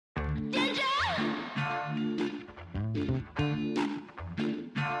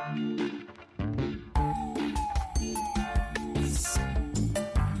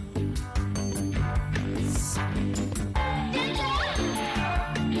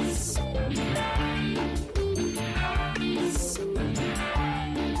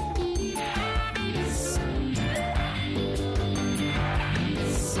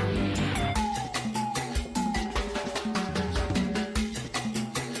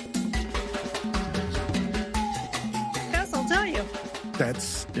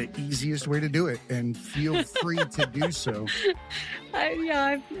That's the easiest way to do it, and feel free to do so.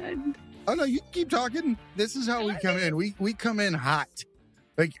 Oh, no, you can keep talking. This is how we come in. We come in hot.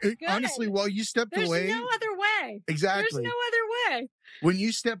 Like, honestly, while you stepped away. There's no other way. Exactly. There's no other way. When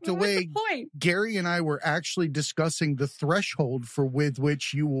you stepped away, Gary and I were actually discussing the threshold with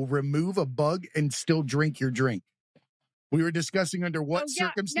which you will remove a bug and still drink your drink. We were discussing under what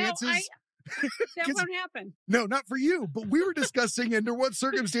circumstances. No, that won't happen. No, not for you. But we were discussing under what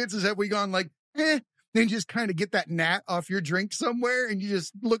circumstances have we gone like, then just kind of get that gnat off your drink somewhere and you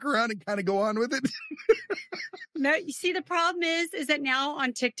just look around and kind of go on with it. No, you see, the problem is that now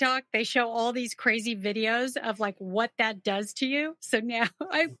on TikTok, they show all these crazy videos of like what that does to you. So now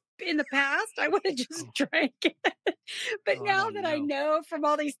in the past, I would have just drank it. But now that I know from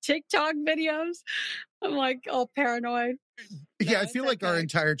all these TikTok videos, I'm like all paranoid. Yeah, I feel like our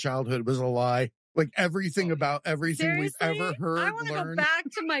entire childhood was a lie. Like everything about everything Seriously? we've ever heard, I want to go back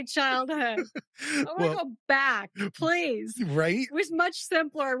to my childhood. I want to go back, please. Right? It was much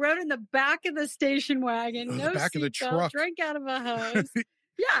simpler. I rode in the back of the station wagon, no back of the truck, drank out of a hose.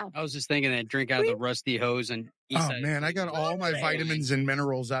 Yeah. I was just thinking that drink out of the rusty hose and man, I got all my vitamins and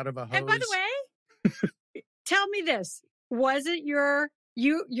minerals out of a hose. And by the way, tell me this. Was it your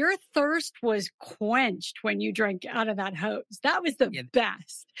thirst was quenched when you drank out of that hose? That was the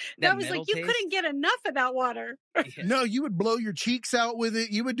best. That was like, you couldn't get enough of that water. No, you would blow your cheeks out with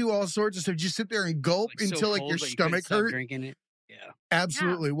it. You would do all sorts of stuff. Just sit there and gulp until your stomach hurt. Drinking it. Yeah.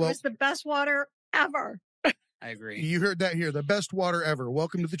 Absolutely. Yeah, well, it was the best water ever. I agree. You heard that here. The best water ever.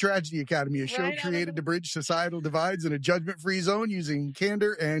 Welcome to the Tragedy Academy, a show created to bridge societal divides in a judgment-free zone using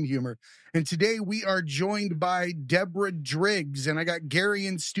candor and humor. And today we are joined by Deborah Driggs, and I got Gary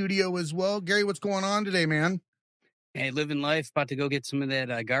in studio as well. Gary, what's going on today, man? Hey, living life. About to go get some of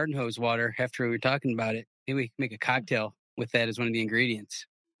that garden hose water after we were talking about it. Maybe we can make a cocktail with that as one of the ingredients.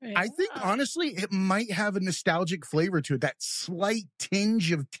 Yeah. I think, honestly, it might have a nostalgic flavor to it. That slight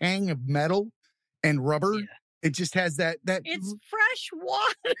tinge of tang of metal and rubber. Yeah. It just has that. It's fresh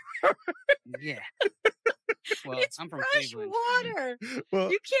water. Yeah. Well, it's I'm from fresh Cleveland. water. Well,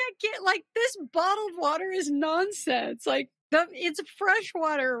 you can't get like this bottled water is nonsense. Like it's fresh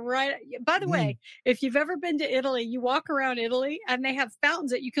water, right? By the way, if you've ever been to Italy, you walk around Italy and they have fountains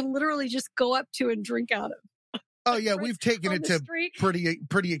that you can literally just go up to and drink out of. Oh yeah, we've taken it to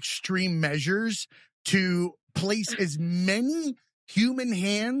pretty extreme measures to place as many human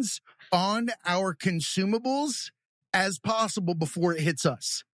hands on our consumables as possible before it hits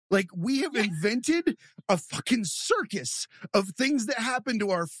us. Like, we have invented a fucking circus of things that happen to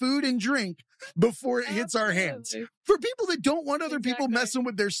our food and drink before it hits our hands. For people that don't want other people messing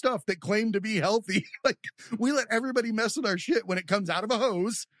with their stuff that claim to be healthy, like, we let everybody mess with our shit when it comes out of a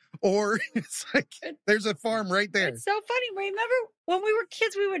hose, or it's like, there's a farm right there. It's so funny. Remember when we were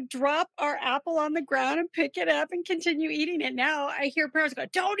kids, we would drop our apple on the ground and pick it up and continue eating it. Now I hear parents go,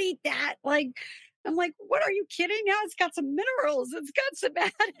 don't eat that. Like, I'm like, what, are you kidding? Now it's got some minerals. It's got some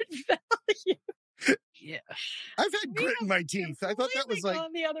added value. Yeah. I've had grit in my teeth. I thought that was like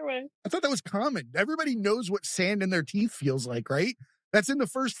the other way. I thought that was common. Everybody knows what sand in their teeth feels like, right? That's in the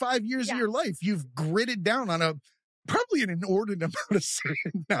first 5 years of your life. You've gritted down on probably an inordinate amount of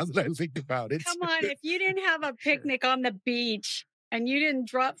sand now that I think about it. Come on, if you didn't have a picnic on the beach and you didn't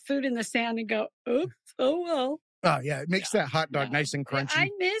drop food in the sand and go, oops, oh well. Oh, yeah. It makes that hot dog nice and crunchy. I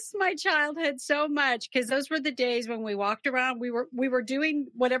miss my childhood so much because those were the days when we walked around. We were doing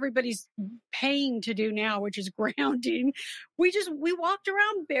what everybody's paying to do now, which is grounding. We walked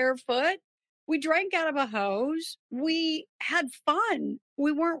around barefoot. We drank out of a hose. We had fun.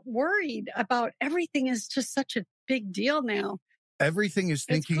 We weren't worried about everything is just such a big deal now. Everything is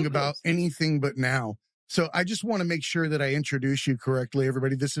thinking about anything but now. So I just want to make sure that I introduce you correctly,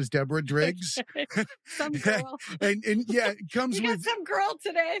 everybody. This is Deborah Driggs. Some girl. and yeah, it comes you with got some girl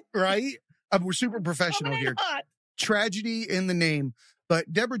today. Right? We're super professional here. Hot. Tragedy in the name.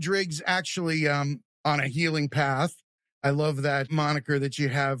 But Deborah Driggs actually on a healing path. I love that moniker that you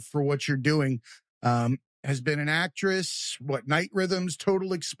have for what you're doing. Has been an actress, Night Rhythms,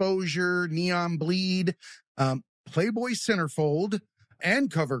 Total Exposure, Neon Bleed, Playboy Centerfold, and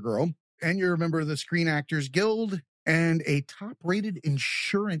CoverGirl. And you're a member of the Screen Actors Guild and a top-rated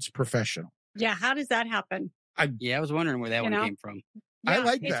insurance professional. Yeah, how does that happen? I was wondering where that one came from. Yeah, I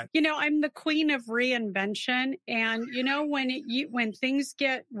like that. I'm the queen of reinvention. And, when things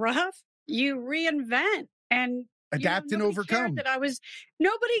get rough, you reinvent and adapt and overcome.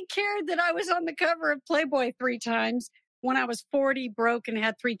 Nobody cared that I was on the cover of Playboy 3 times when I was 40, broke, and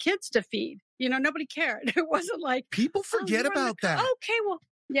had 3 kids to feed. Nobody cared. It wasn't like... People forget about that. Okay, well...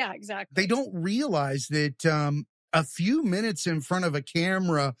 Yeah, exactly. They don't realize that a few minutes in front of a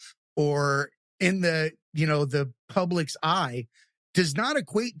camera or in the, the public's eye does not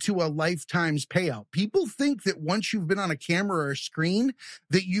equate to a lifetime's payout. People think that once you've been on a camera or a screen,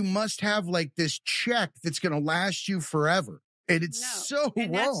 that you must have like this check that's going to last you forever. And it's so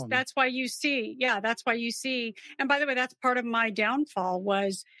wrong. That's why you see. Yeah, that's why you see. And by the way, that's part of my downfall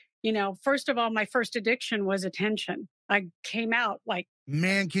was, first of all, my first addiction was attention. I came out like,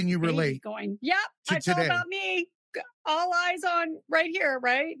 man, can you relate? Going, yep, it's all about me. All eyes on right here,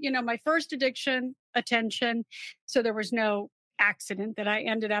 right? My first addiction, attention. So there was no accident that I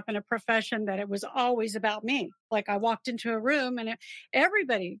ended up in a profession that it was always about me. Like I walked into a room and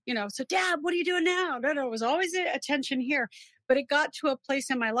everybody, so Dad, what are you doing now? No, it was always attention here. But it got to a place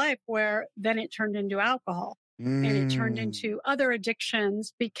in my life where then it turned into alcohol and it turned into other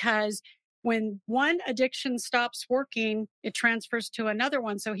addictions, because when one addiction stops working, it transfers to another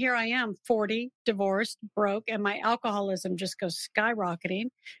one. So here I am, 40, divorced, broke, and my alcoholism just goes skyrocketing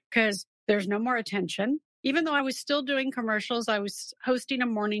because there's no more attention. Even though I was still doing commercials, I was hosting a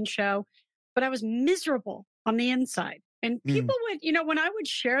morning show, but I was miserable on the inside. And people would, when I would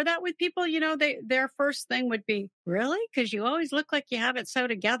share that with people, their first thing would be, really? Because you always look like you have it so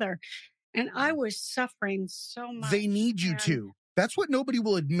together. And I was suffering so much. They need you to. That's what nobody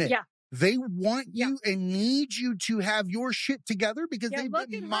will admit. Yeah. They want you and need you to have your shit together because they've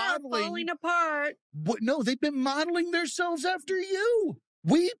been modeling. Falling apart. No, they've been modeling themselves after you.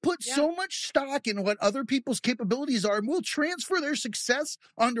 We put so much stock in what other people's capabilities are, and we'll transfer their success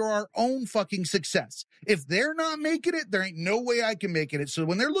under our own fucking success. If they're not making it, there ain't no way I can make it. So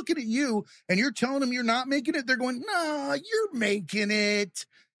when they're looking at you and you're telling them you're not making it, they're going, nah, you're making it.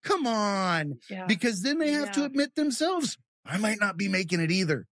 Come on. Yeah. Because then they have to admit themselves, I might not be making it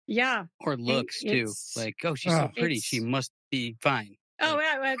either. Yeah. Or looks too. Like, oh, she's so pretty. She must be fine. Oh,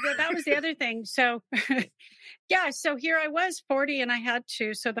 yeah, that was the other thing. So, so here I was 40 and I had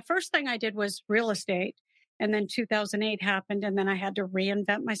to. So the first thing I did was real estate. And then 2008 happened and then I had to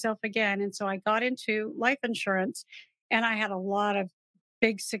reinvent myself again. And so I got into life insurance and I had a lot of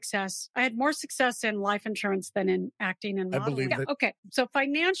big success. I had more success in life insurance than in acting and modeling. I believe it. Okay. So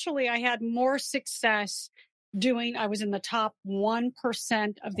financially, I had more success I was in the top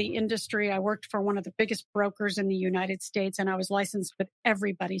 1% of the industry. I worked for one of the biggest brokers in the United States and I was licensed with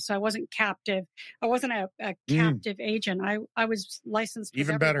everybody. So I wasn't captive. I wasn't a captive agent. I was licensed with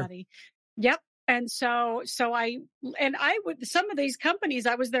everybody. Yep. And so I would, some of these companies,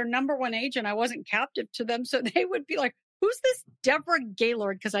 I was their number one agent. I wasn't captive to them. So they would be like, who's this Deborah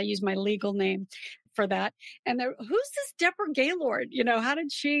Gaylord? Because I use my legal name for that. And who's this Deborah Gaylord? How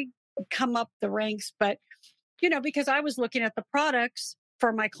did she come up the ranks? But because I was looking at the products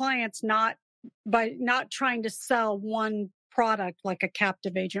for my clients, not trying to sell one product like a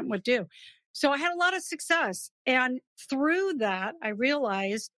captive agent would do. So I had a lot of success. And through that, I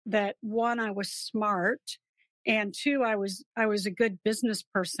realized that one, I was smart. And two, I was a good business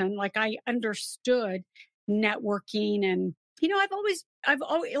person. Like I understood networking and, I've always,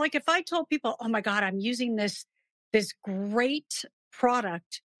 like if I told people, oh my God, I'm using this great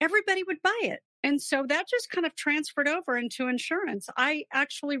product, everybody would buy it. And so that just kind of transferred over into insurance. I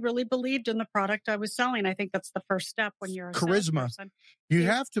actually really believed in the product I was selling. I think that's the first step when you're a charisma. You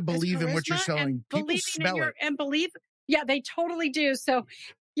have to believe in what you're selling. People smell it. And believe. Yeah, they totally do. So,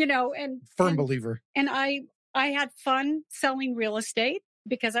 and believer. And I had fun selling real estate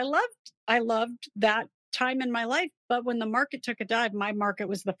because I loved that time in my life. But when the market took a dive, my market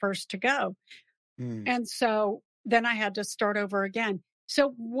was the first to go. And so then I had to start over again.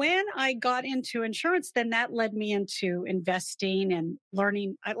 So when I got into insurance, then that led me into investing and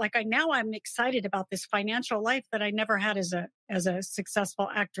learning. Now I'm excited about this financial life that I never had as a successful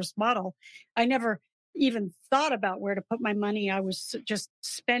actress model. I never even thought about where to put my money. I was just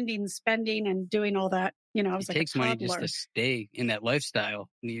spending and doing all that. I was like a toddler. It takes money just to stay in that lifestyle.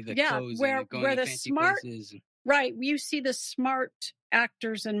 Where the smart, right? You see the smart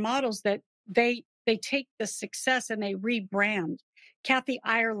actors and models that they take the success and they rebrand. Kathy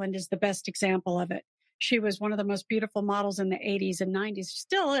Ireland is the best example of it. She was one of the most beautiful models in the 80s and 90s,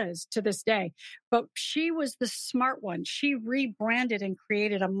 still is to this day. But she was the smart one. She rebranded and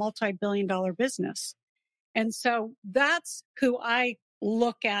created a multi-billion-dollar business. And so that's who I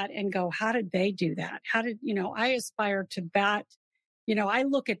look at and go, how did they do that? I aspire to that. I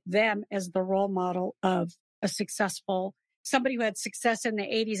look at them as the role model of a successful somebody who had success in the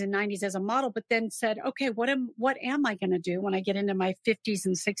 80s and 90s as a model, but then said, okay, what am I going to do when I get into my 50s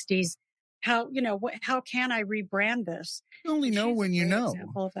and 60s how, how can I rebrand this? You only know when you know.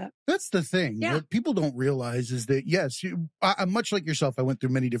 Example of that. That's the thing. Yeah. What people don't realize is that, yes, I'm much like yourself. I went through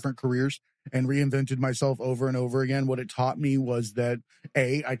many different careers and reinvented myself over and over again. What it taught me was that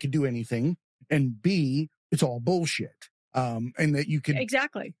A, I could do anything, and B, it's all bullshit. And that you can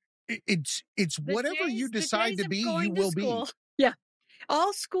exactly. It's whatever you decide to be, you will be. Yeah.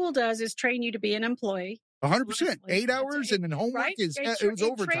 All school does is train you to be an employee. 100%. 8 hours and then homework right? it was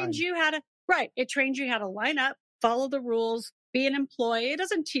overtime. It trains you how to, it trains you how to line up, follow the rules, be an employee. It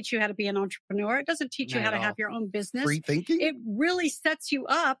doesn't teach you how to be an entrepreneur. It doesn't teach you how to have your own business. Free thinking? It really sets you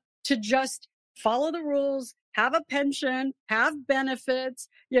up to just follow the rules, have a pension, have benefits.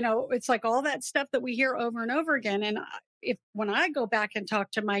 It's like all that stuff that we hear over and over again. And when I go back and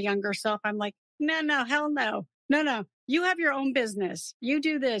talk to my younger self, I'm like, no, hell no. No. You have your own business. You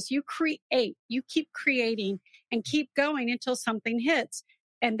do this. You create. You keep creating and keep going until something hits.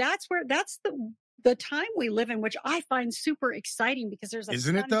 And that's the time we live in, which I find super exciting because there's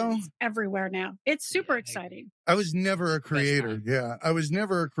Isn't it though? Everywhere now. It's super exciting. I was never a creator. Yeah. I was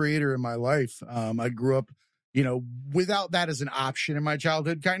never a creator in my life. I grew up, without that as an option in my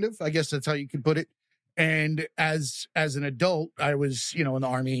childhood, kind of. I guess that's how you could put it. And as an adult, I was, in the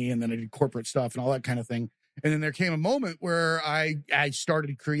Army, and then I did corporate stuff and all that kind of thing. And then there came a moment where I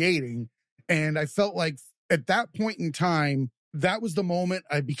started creating, and I felt like at that point in time, that was the moment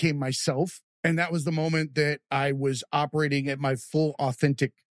I became myself. And that was the moment that I was operating at my full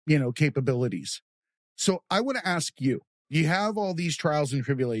authentic, capabilities. So I want to ask you, you have all these trials and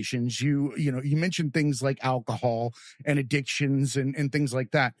tribulations. You mentioned things like alcohol and addictions and things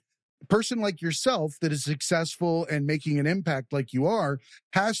like that. A person like yourself that is successful and making an impact like you are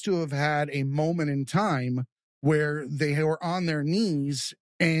has to have had a moment in time where they were on their knees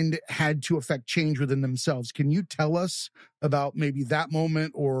and had to affect change within themselves. Can you tell us about maybe that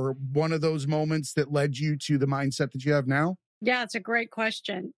moment or one of those moments that led you to the mindset that you have now? Yeah, it's a great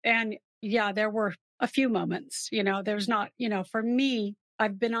question. And yeah, there were a few moments, there's not, for me,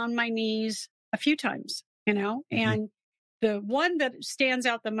 I've been on my knees a few times, and the one that stands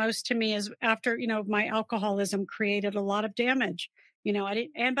out the most to me is after, my alcoholism created a lot of damage.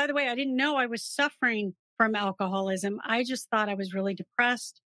 And by the way, I didn't know I was suffering from alcoholism. I just thought I was really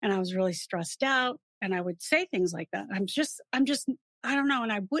depressed and I was really stressed out. And I would say things like that. I'm just, I don't know.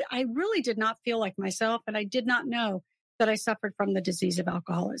 And I really did not feel like myself. And I did not know that I suffered from the disease of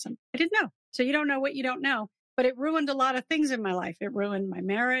alcoholism. I didn't know. So you don't know what you don't know, but it ruined a lot of things in my life. It ruined my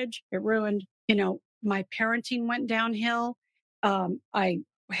marriage. It ruined, my parenting went downhill. I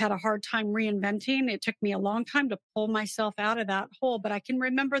had a hard time reinventing. It took me a long time to pull myself out of that hole, but I can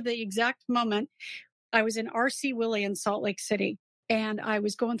remember the exact moment. I was in RC Willey in Salt Lake City, and I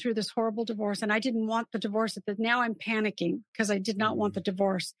was going through this horrible divorce, and I didn't want the divorce. Now I'm panicking because I did not want the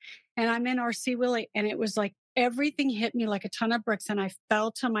divorce. And I'm in RC Willey, and it was like everything hit me like a ton of bricks, and I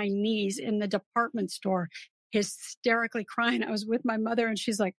fell to my knees in the department store, hysterically crying. I was with my mother, and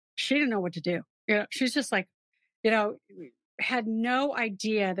she's like, she didn't know what to do. She's just like, had no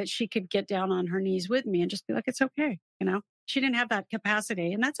idea that she could get down on her knees with me and just be like, it's okay. She didn't have that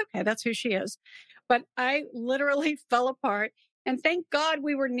capacity, and that's okay. That's who she is. But I literally fell apart, and thank God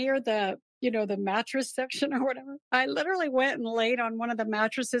we were near the mattress section or whatever. I literally went and laid on one of the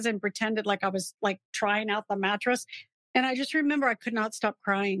mattresses and pretended like I was like trying out the mattress. And I just remember I could not stop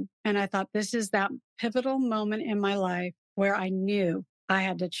crying. And I thought, this is that pivotal moment in my life where I knew I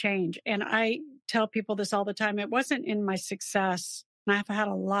had to change. And I tell people this all the time. It wasn't in my success. And I've had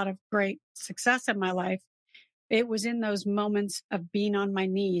a lot of great success in my life. It was in those moments of being on my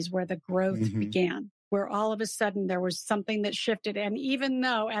knees where the growth began, where all of a sudden there was something that shifted. And even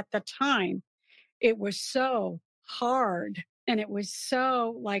though at the time it was so hard and it was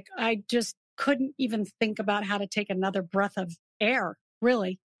so like, I just couldn't even think about how to take another breath of air,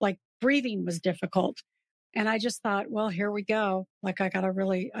 really. Like breathing was difficult. And I just thought, well, here we go. Like,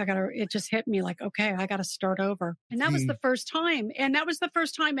 it just hit me like, okay, I got to start over. And that was the first time. And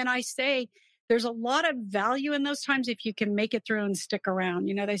I say, there's a lot of value in those times if you can make it through and stick around.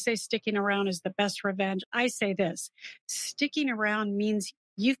 They say sticking around is the best revenge. I say this, sticking around means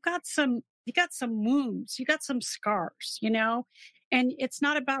you got some wounds, you got some scars, and it's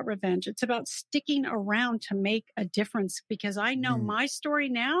not about revenge. It's about sticking around to make a difference, because I know my story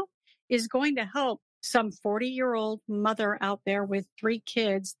now is going to help some 40-year-old mother out there with 3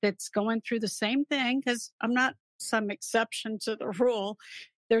 kids that's going through the same thing, because I'm not some exception to the rule.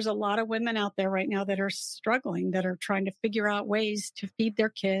 There's a lot of women out there right now that are struggling, that are trying to figure out ways to feed their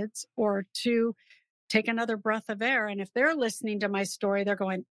kids or to take another breath of air. And if they're listening to my story, they're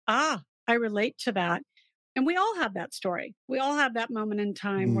going, I relate to that. And we all have that story. We all have that moment in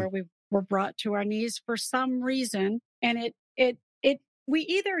time where we're brought to our knees for some reason. And we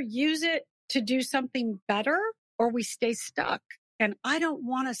either use it to do something better or we stay stuck. And I don't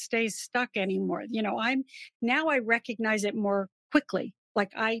want to stay stuck anymore. I recognize it more quickly.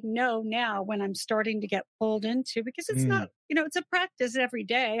 Like I know now when I'm starting to get pulled into, because it's not, it's a practice every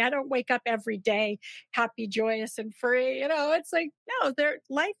day. I don't wake up every day happy, joyous, and free. It's like, no,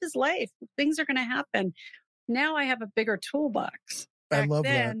 life is life. Things are going to happen. Now I have a bigger toolbox. I love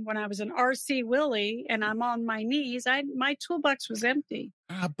that. When I was an RC Willie and I'm on my knees, my toolbox was empty.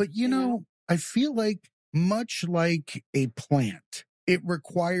 But I feel like much like a plant, it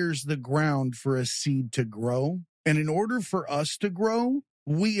requires the ground for a seed to grow. And in order for us to grow,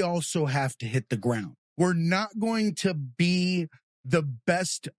 we also have to hit the ground. We're not going to be the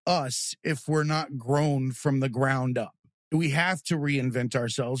best us if we're not grown from the ground up. We have to reinvent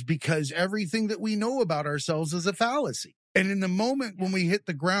ourselves because everything that we know about ourselves is a fallacy. And in the moment when we hit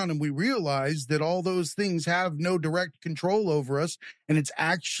the ground and we realize that all those things have no direct control over us, and it's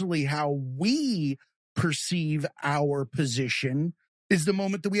actually how we perceive our position, is the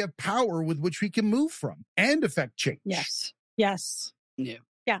moment that we have power with which we can move from and affect change. Yes. Yeah.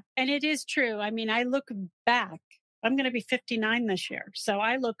 Yeah. And it is true. I mean, I look back, I'm going to be 59 this year. So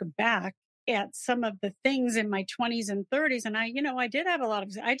I look back at some of the things in my 20s and 30s. And I did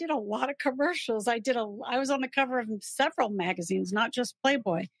a lot of commercials. I was on the cover of several magazines, not just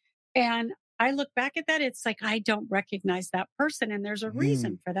Playboy. And I look back at that. It's like, I don't recognize that person. And there's a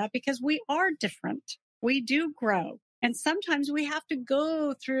reason for that because we are different. We do grow. And sometimes we have to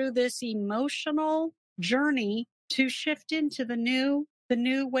go through this emotional journey to shift into the new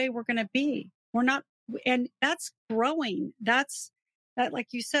way we're going to be. And that's growing. That, like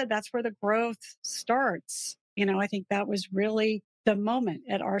you said, that's where the growth starts. I think that was really the moment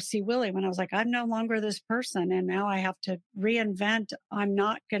at RC Willie when I was like, I'm no longer this person. And now I have to reinvent. I'm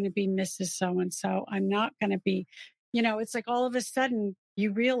not going to be Mrs. So-and-so. I'm not going to be, it's like all of a sudden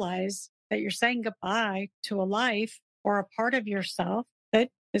you realize that you're saying goodbye to a life or a part of yourself that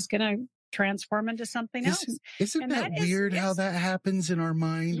is going to transform into something else. Isn't that weird how that happens in our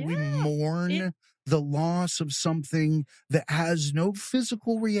mind? Yeah, we mourn the loss of something that has no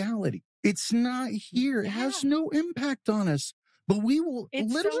physical reality. It's not here. It has no impact on us. But we will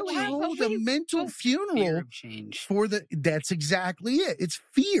literally hold a mental funeral for that's exactly it. It's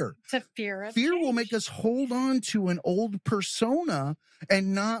fear. It's a fear of Fear change. will make us hold on to an old persona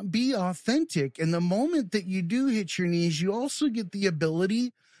and not be authentic. And the moment that you do hit your knees, you also get the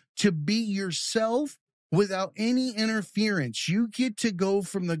ability to be yourself without any interference. You get to go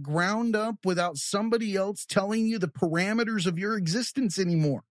from the ground up without somebody else telling you the parameters of your existence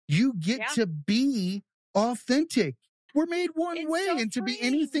anymore. You get to be authentic. We're made one way, and to be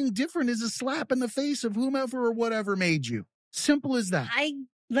anything different is a slap in the face of whomever or whatever made you. Simple as that.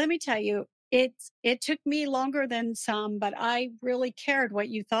 Let me tell you, it took me longer than some, but I really cared what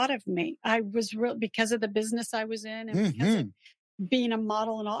you thought of me. I was because of the business I was in and because of being a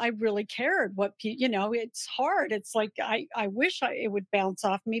model and all, I really cared what it's hard. It's like, I wish it would bounce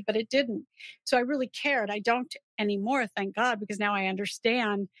off me, but it didn't. So I really cared. I don't anymore, thank God, because now I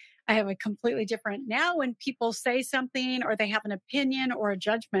understand. I have a completely different, now when people say something or they have an opinion or a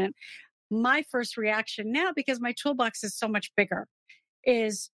judgment, my first reaction now, because my toolbox is so much bigger,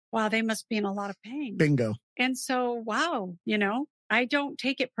 is, wow, they must be in a lot of pain. Bingo. And so, wow, I don't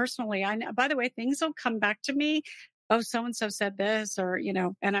take it personally. By the way, things will come back to me. Oh, so-and-so said this, or,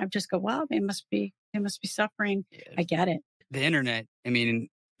 and I just go, wow, they must be suffering. Yeah. I get it. The internet, I mean,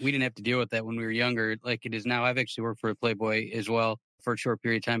 we didn't have to deal with that when we were younger like it is now. I've actually worked for a Playboy as well for a short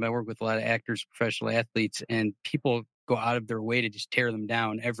period of time. I work with a lot of actors, professional athletes, and people go out of their way to just tear them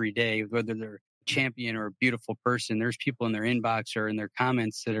down every day, whether they're a champion or a beautiful person. There's people in their inbox or in their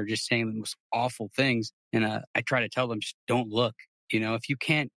comments that are just saying the most awful things. And I try to tell them, just don't look. If you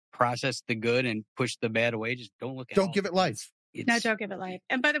can't process the good and push the bad away, just don't look at it. Don't give it life. No, don't give it life.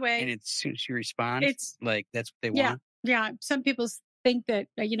 And by the way, and as soon as you respond, it's like that's what they want. Yeah. Some people think that,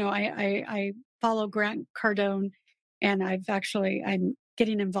 I follow Grant Cardone, and I'm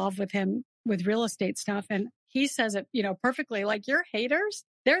getting involved with him with real estate stuff. And he says it, perfectly, like, your haters,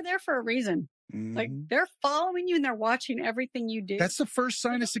 they're there for a reason. Mm-hmm. Like, they're following you and they're watching everything you do. That's the first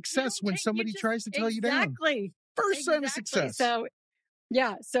sign of success when somebody tries to tell you down. Exactly. First sign of success. So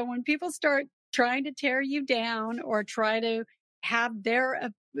when people start trying to tear you down or try to have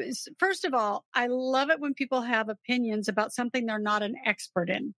first of all, I love it when people have opinions about something they're not an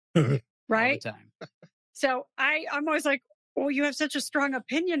expert in. Right? All the time. So I'm always like, well, you have such a strong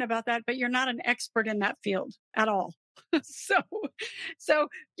opinion about that, but you're not an expert in that field at all. So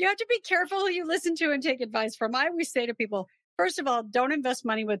you have to be careful who you listen to and take advice from. I always say to people, first of all, don't invest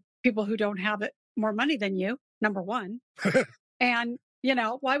money with people who don't have it more money than you, number one. And,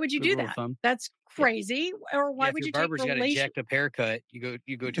 why would you do that? That's crazy. Or why would you take barber's got a jacked up haircut, you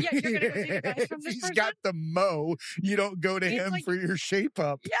go to yeah, you're gonna go take advice from this He's person? got the mo. You don't go to him for your shape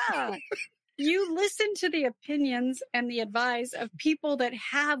up. Yeah. You listen to the opinions and the advice of people that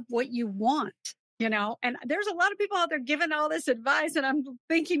have what you want, and there's a lot of people out there giving all this advice. And I'm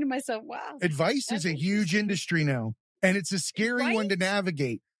thinking to myself, wow. Advice is a huge industry now, and it's a scary one to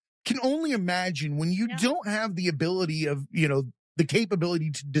navigate. Can only imagine when you don't have the ability of, the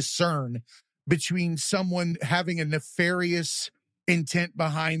capability to discern between someone having a nefarious intent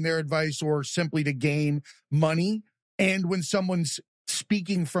behind their advice or simply to gain money, and when someone's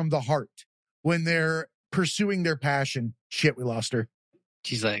speaking from the heart, when they're pursuing their passion. Shit, we lost her.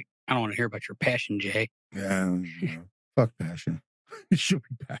 She's like, I don't want to hear about your passion, Jay. Yeah, fuck passion. She'll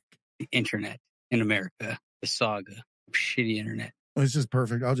be back. The internet in America, the saga of shitty internet. This is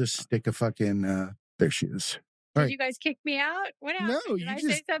perfect. I'll just stick a fucking, there she is. Did you guys kick me out? What happened? No, Did I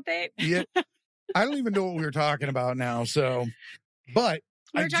say something? Yeah. I don't even know what we were talking about now. So, but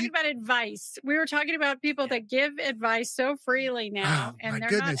we were talking about advice. We were talking about people that give advice so freely now, and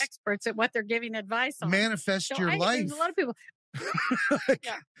they're not experts at what they're giving advice on. Manifest your life. There's a lot of people.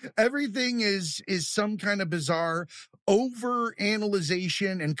 Everything is some kind of bizarre over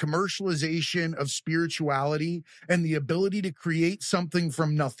analyzation and commercialization of spirituality and the ability to create something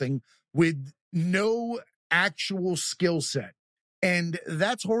from nothing with no actual skill set. And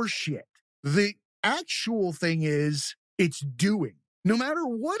that's horse shit. The actual thing is it's doing. No matter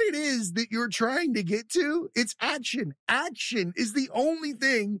what it is that you're trying to get to, it's action. Action is the only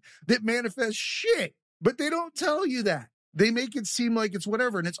thing that manifests shit, but they don't tell you that. They make it seem like it's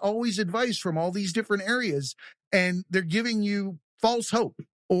whatever. And it's always advice from all these different areas. And they're giving you false hope,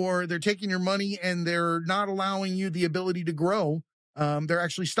 or they're taking your money and they're not allowing you the ability to grow. They're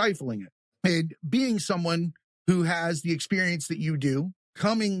actually stifling it. And being someone who has the experience that you do,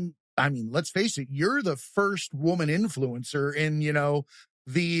 let's face it, you're the first woman influencer in, in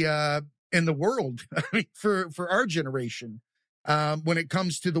the world for our generation. When it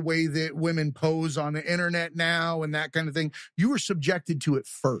comes to the way that women pose on the internet now and that kind of thing, you were subjected to it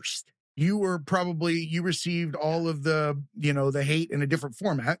first. You received all of the, the hate in a different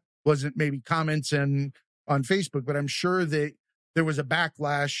format. Wasn't maybe comments on Facebook, but I'm sure that there was a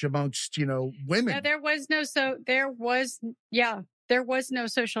backlash amongst, women. No, there was no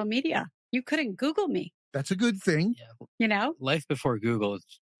social media. You couldn't Google me. That's a good thing. Yeah. Life before Google.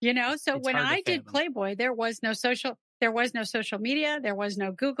 So when I did Playboy, there was no social media. There was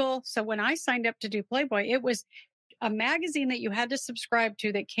no Google. So when I signed up to do Playboy, it was a magazine that you had to subscribe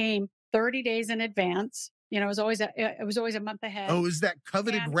to that came 30 days in advance. It was always a month ahead. Oh, it was that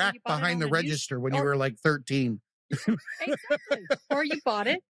coveted rack behind the register when you were like 13. Exactly. Or you bought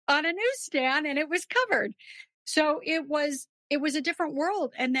it on a newsstand and it was covered. So it was a different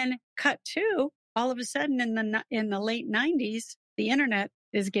world. And then cut to all of a sudden in the late 90s, the internet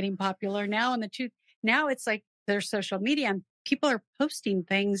is getting popular now. Now it's like there's social media and people are posting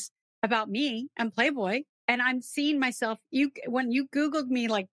things about me and Playboy. And I'm seeing myself, when you Googled me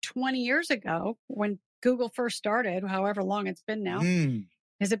like 20 years ago, when Google first started, however long it's been now.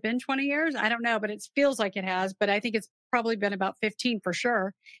 Has it been 20 years? I don't know, but it feels like it has. But I think it's probably been about 15 for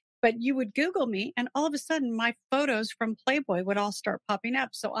sure. But you would Google me and all of a sudden my photos from Playboy would all start popping up.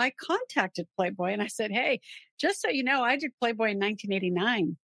 So I contacted Playboy and I said, hey, just so you know, I did Playboy in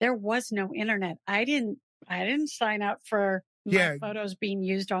 1989. There was no internet. I didn't sign up for my photos being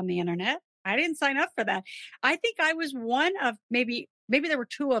used on the internet. I didn't sign up for that. I think I was one of maybe there were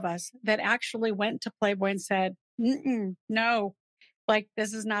two of us that actually went to Playboy and said, no, like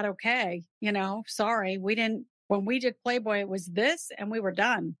this is not okay. Sorry. When we did Playboy, it was this and we were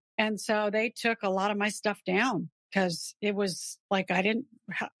done. And so they took a lot of my stuff down because it was like, that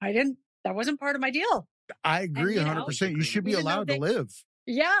wasn't part of my deal. I agree 100%. You should be allowed to live.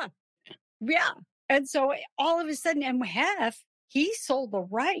 Yeah. Yeah. And so all of a sudden, and he sold the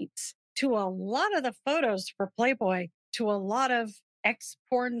rights to a lot of the photos for Playboy to a lot of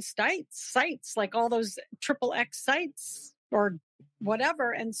X-porn sites, like all those XXX sites or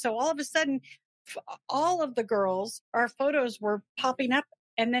whatever. And so all of a sudden, all of the girls, our photos were popping up.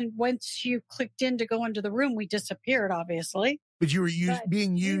 And then once you clicked in to go into the room, we disappeared, obviously. But you were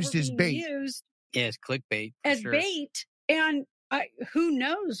being used as bait. Yes, clickbait. As bait. And who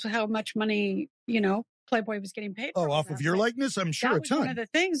knows how much money, Playboy was getting paid for. Oh, off of your likeness? I'm sure a ton. One of the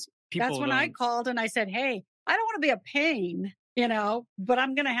things. That's when I called and I said, hey, I don't want to be a pain, but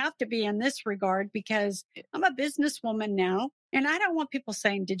I'm going to have to be in this regard because I'm a businesswoman now. And I don't want people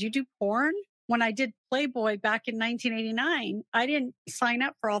saying, did you do porn? when I did Playboy back in 1989, I didn't sign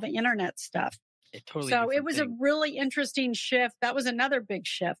up for all the internet stuff. So it was a really interesting shift. That was another big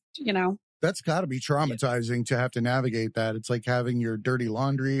shift, you know. That's got to be traumatizing to have to navigate that. It's like having your dirty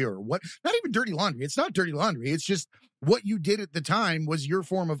laundry or what? Not even dirty laundry. It's not dirty laundry. It's just what you did at the time was your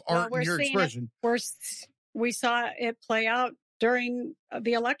form of art and your expression. We saw it play out during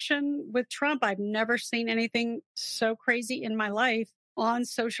the election with Trump. I've never seen anything so crazy in my life on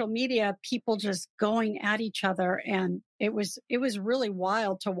social media, people just going at each other. And it was really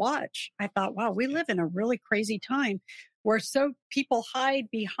wild to watch. I thought, wow, we live in a really crazy time where people hide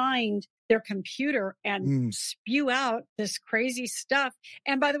behind their computer and spew out this crazy stuff.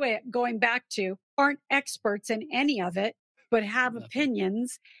 And by the way, going back to, aren't experts in any of it, but have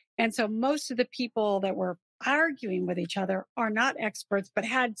opinions. And so most of the people that were arguing with each other are not experts, but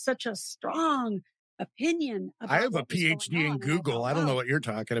had such a strong opinion about I have a PhD in Google. I don't know what you're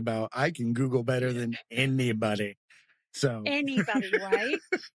talking about. I can Google better than anybody. So anybody, right?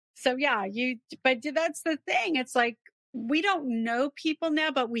 So yeah, but that's the thing. It's like, we don't know people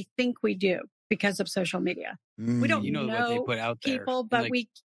now, but we think we do because of social media. We don't know what they put out there. People, but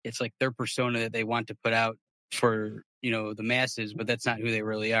it's like their persona that they want to put out for, the masses, but that's not who they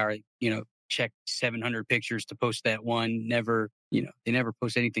really are. Check 700 pictures to post that one. They never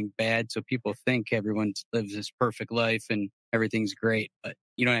post anything bad. So people think everyone lives this perfect life and everything's great, but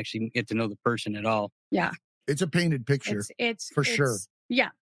you don't actually get to know the person at all. Yeah. It's a painted picture. It's for sure.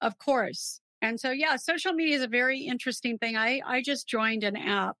 Yeah, of course. And so, yeah, social media is a very interesting thing. I just joined an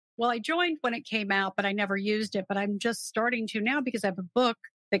app. Well, I joined when it came out, but I never used it. But I'm just starting to now because I have a book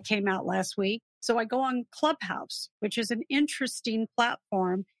that came out last week. So I go on Clubhouse, which is an interesting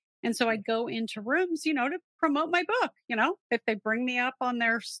platform. And so I go into rooms, to promote my book. If they bring me up on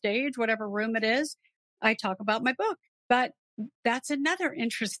their stage, whatever room it is, I talk about my book. But that's another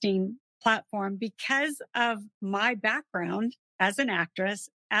interesting platform because of my background as an actress,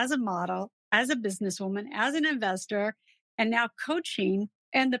 as a model, as a businesswoman, as an investor, and now coaching.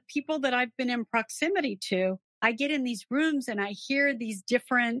 And the people that I've been in proximity to, I get in these rooms and I hear these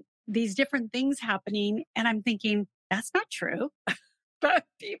different things happening. And I'm thinking, that's not true. But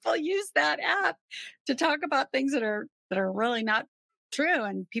people use that app to talk about things that are really not true,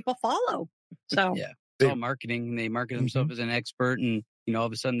 and people follow. So yeah, it's all marketing. They market themselves as an expert, and all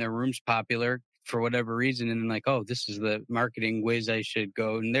of a sudden their room's popular for whatever reason, and then like, oh, this is the marketing whiz, I should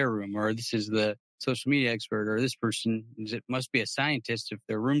go in their room, or this is the social media expert, or this person must be a scientist if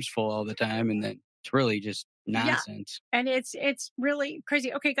their room's full all the time, and then it's really just nonsense. Yeah. And it's really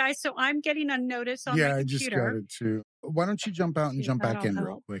crazy. Okay, guys, so I'm getting a notice on my computer. Yeah, I just got it too. Why don't you jump out and jump back in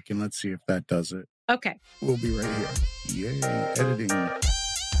real quick, and let's see if that does it. Okay. We'll be right here. Yay, editing.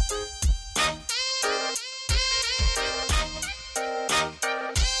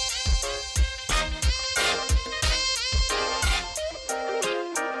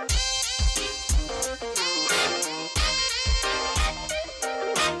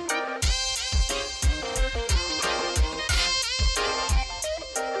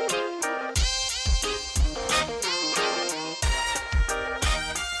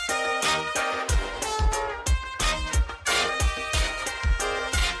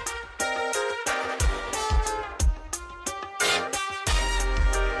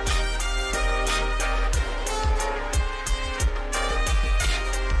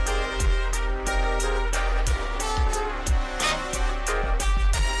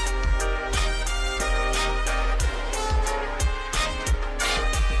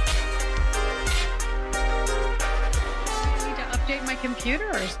 Computer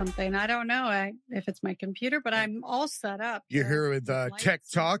or something. I don't know if it's my computer, but I'm all set up. You're here with Tech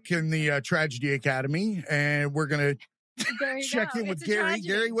Talk in the Tragedy Academy, and we're going to check in with Gary. Tragedy.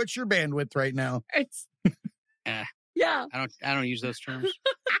 Gary, what's your bandwidth right now? It's yeah. I don't use those terms.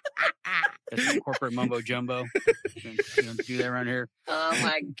 That's corporate mumbo jumbo. You don't do that around here. Oh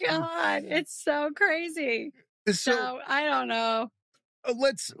my God, it's so crazy. So I don't know.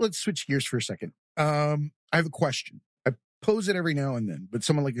 Let's switch gears for a second. I have a question. Pose it every now and then, but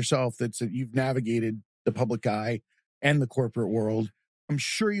someone like yourself you've navigated the public eye and the corporate world. I'm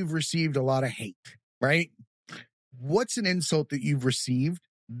sure you've received a lot of hate, right? What's an insult that you've received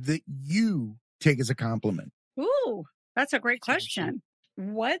that you take as a compliment? Ooh, that's a great question.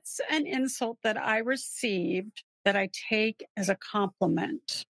 What's an insult that I received that I take as a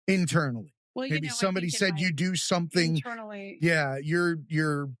compliment? Internally. Well, maybe somebody said you do something internally. Yeah,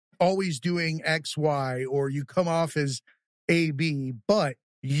 you're always doing X, Y, or you come off as A, B, but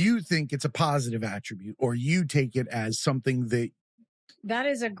you think it's a positive attribute, or you take it as something that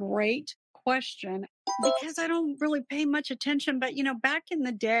is a great question, because I don't really pay much attention. But, back in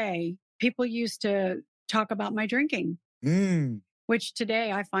the day, people used to talk about my drinking, which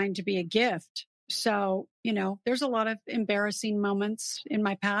today I find to be a gift. So, there's a lot of embarrassing moments in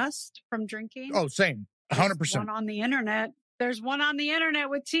my past from drinking. Oh, same. 100%. There's one on the internet. There's one on the internet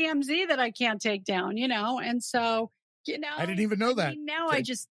with TMZ that I can't take down, And so, I didn't even know that. Now I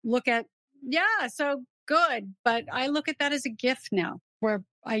just look at, so good. But I look at that as a gift now, where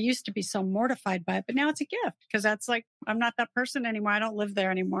I used to be so mortified by it, but now it's a gift because that's like, I'm not that person anymore. I don't live there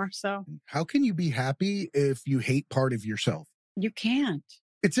anymore. So how can you be happy if you hate part of yourself? You can't.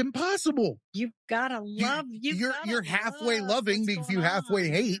 It's impossible. You've got to love. You're halfway loving if you halfway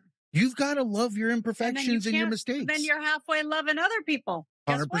hate. You've got to love your imperfections and your mistakes. Then you're halfway loving other people.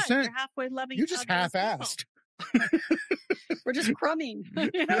 100%. You're halfway loving. You're just half-assed. We're just crumbing.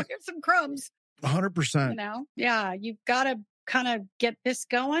 Here's some crumbs. 100%. Yeah. You've got to kind of get this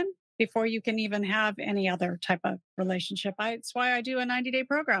going before you can even have any other type of relationship. It's why I do a 90-day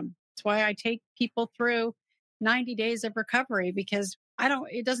program. It's why I take people through 90 days of recovery, because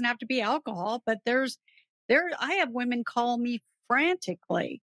it doesn't have to be alcohol, but I have women call me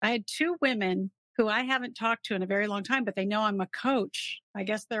frantically. I had 2 women who I haven't talked to in a very long time, but they know I'm a coach. I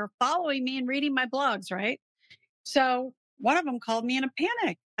guess they're following me and reading my blogs, right? So one of them called me in a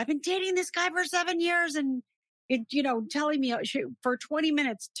panic. I've been dating this guy for 7 years and telling me for 20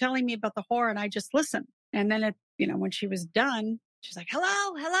 minutes, telling me about the horror. And I just listened. And then when she was done, she's like,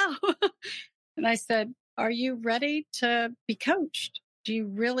 hello. And I said, are you ready to be coached? Do you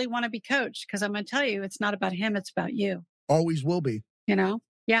really want to be coached? Because I'm going to tell you, it's not about him. It's about you. Always will be.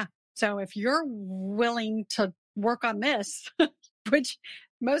 Yeah. So if you're willing to work on this, which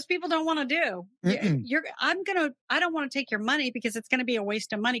most people don't want to do, I don't want to take your money because it's going to be a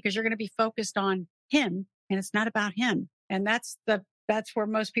waste of money because you're going to be focused on him and it's not about him. And that's where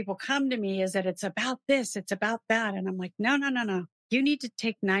most people come to me, is that it's about this, it's about that. And I'm like, no. You need to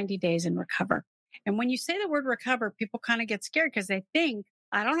take 90 days and recover. And when you say the word recover, people kind of get scared because they think,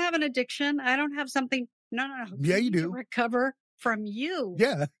 I don't have an addiction. I don't have something. No. Yeah, you do. Recover from you.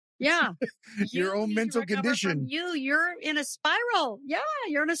 Yeah. Yeah. Your own mental condition. You're in a spiral. Yeah,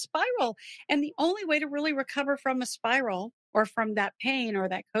 you're in a spiral. And the only way to really recover from a spiral or from that pain or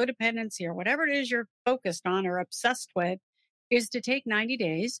that codependency or whatever it is you're focused on or obsessed with is to take 90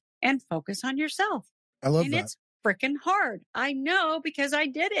 days and focus on yourself. I love that. And it's freaking hard. I know, because I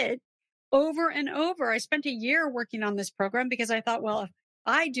did it over and over. I spent a year working on this program because I thought, well, if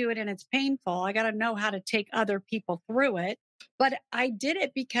I do it and it's painful, I got to know how to take other people through it. But I did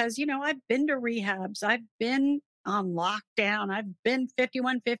it because, I've been to rehabs. I've been on lockdown. I've been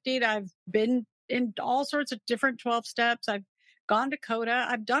 5150'd. I've been in all sorts of different 12 steps. I've gone to CODA.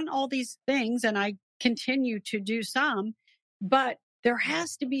 I've done all these things and I continue to do some, but there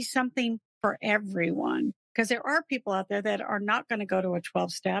has to be something for everyone, because there are people out there that are not going to go to a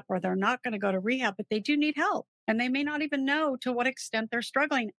 12 step or they're not going to go to rehab, but they do need help and they may not even know to what extent they're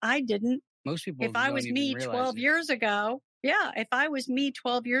struggling. I didn't. Most people, if I was me 12 years ago, if I was me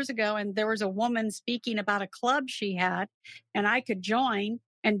 12 years ago and there was a woman speaking about a club she had and I could join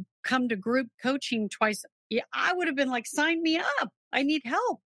and come to group coaching twice, I would have been like, sign me up. I need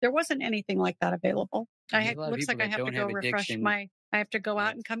help. There wasn't anything like that available. Looks like I have to go refresh I have to go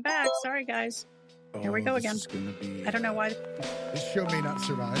out and come back. Sorry, guys. Here we go again. I don't know why. This show may not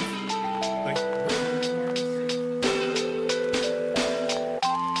survive.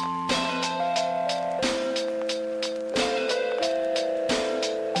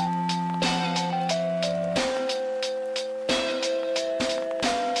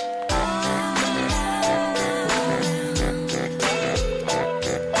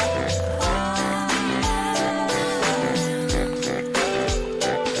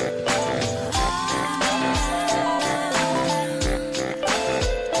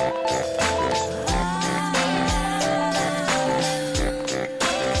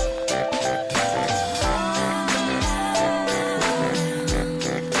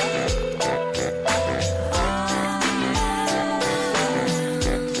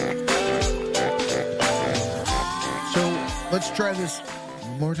 Let's try this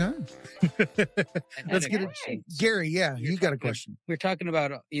one more time. Let's get it. Gary, yeah, you got a question. We're talking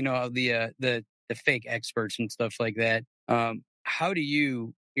about, the fake experts and stuff like that. How do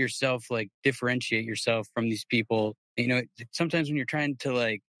you yourself differentiate yourself from these people? Sometimes when you're trying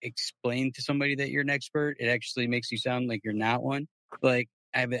to explain to somebody that you're an expert, it actually makes you sound like you're not one. I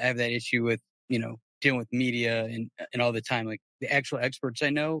have that issue with, dealing with media and all the time. The actual experts I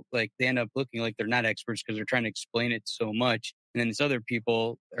know, they end up looking like they're not experts because they're trying to explain it so much. And then these other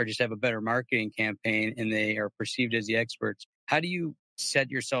people just have a better marketing campaign and they are perceived as the experts. How do you set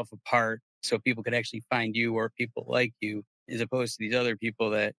yourself apart so people could actually find you or people like you, as opposed to these other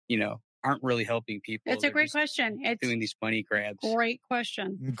people that, aren't really helping people. It's a great question. It's doing these money grabs. Great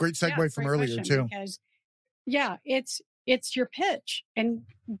question. Great segue from earlier too. Because it's your pitch. And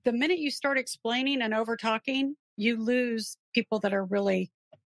the minute you start explaining and over talking, you lose people that are really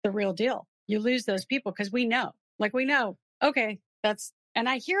the real deal. You lose those people because we know, okay, and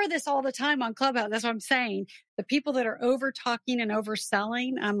I hear this all the time on Clubhouse. That's what I'm saying. The people that are over talking and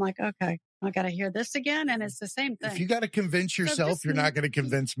overselling, I'm like, okay, I got to hear this again. And it's the same thing. If you got to convince yourself, you're not going to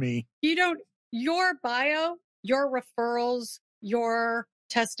convince me. Your bio, your referrals, your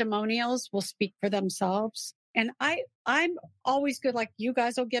testimonials will speak for themselves. And I'm always good. Like, you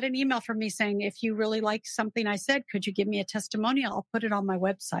guys will get an email from me saying, if you really like something I said, could you give me a testimonial? I'll put it on my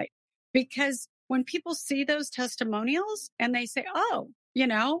website. Because when people see those testimonials and they say, oh,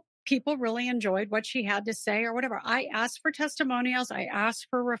 people really enjoyed what she had to say or whatever. I asked for testimonials. I asked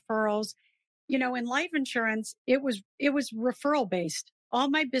for referrals. In life insurance, it was referral based. All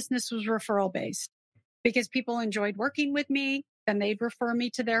my business was referral based because people enjoyed working with me. Then they'd refer me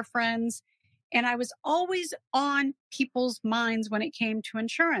to their friends. And I was always on people's minds when it came to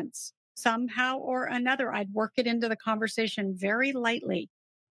insurance. Somehow or another, I'd work it into the conversation very lightly.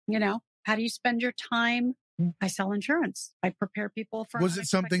 How do you spend your time? I sell insurance. I prepare people for. Was it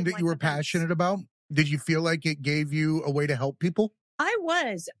something that you were passionate about? Did you feel like it gave you a way to help people? I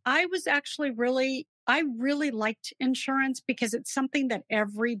was actually I really liked insurance because it's something that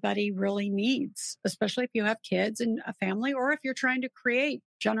everybody really needs, especially if you have kids and a family, or if you're trying to create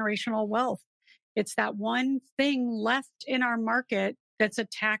generational wealth. It's that one thing left in our market that's a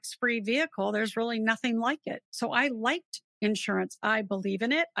tax-free vehicle. There's really nothing like it. So I liked insurance. I believe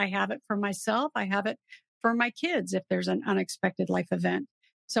in it. I have it for myself. I have it for my kids if there's an unexpected life event.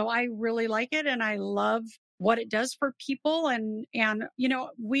 So I really like it. And I love what it does for people. And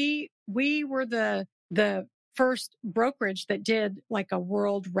we were the first brokerage that did like a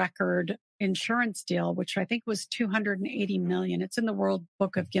world record insurance deal, which I think was 280 million. It's in the World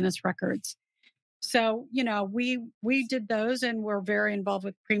Book of Guinness Records. So, we did those and we're very involved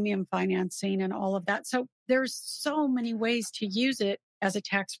with premium financing and all of that. So there's so many ways to use it as a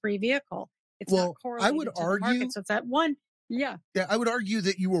tax-free vehicle. It's not correlated I would to argue, the market. So it's that one. Yeah. Yeah. I would argue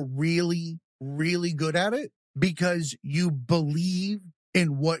that you were really, really good at it because you believe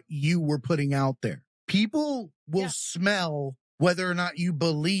in what you were putting out there. People will smell whether or not you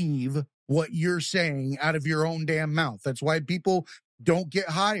believe what you're saying out of your own damn mouth. That's why people don't get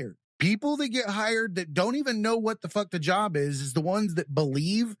hired. People that get hired that don't even know what the fuck the job is the ones that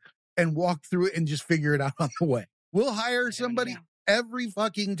believe and walk through it and just figure it out on the way. We'll hire somebody every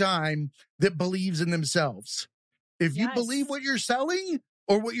fucking time that believes in themselves. If you believe what you're selling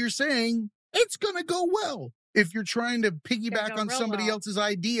or what you're saying, it's going to go well. If you're trying to piggyback on somebody else's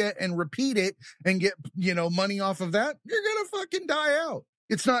idea and repeat it and get, money off of that, you're going to fucking die out.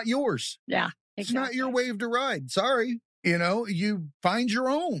 It's not yours. Yeah. Exactly. It's not your wave to ride. Sorry. You find your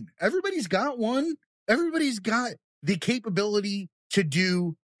own. Everybody's got one. Everybody's got the capability to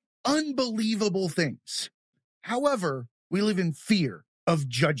do unbelievable things. However, we live in fear of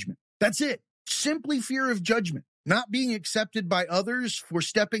judgment. That's it. Simply fear of judgment, not being accepted by others for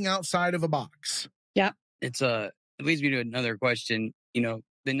stepping outside of a box. Yeah. It leads me to another question. The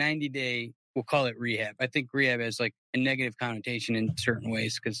 90-day, we'll call it rehab. I think rehab has like a negative connotation in certain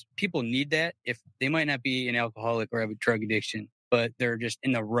ways because people need that. If they might not be an alcoholic or have a drug addiction, but they're just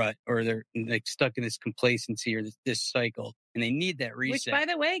in the rut or they're like stuck in this complacency or this cycle and they need that reset. Which, by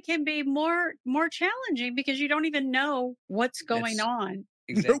the way, can be more challenging because you don't even know what's going on.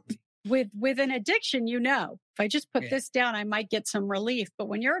 Exactly. With an addiction, if I just put this down, I might get some relief. But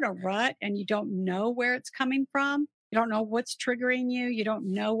when you're in a rut and you don't know where it's coming from, you don't know what's triggering you, you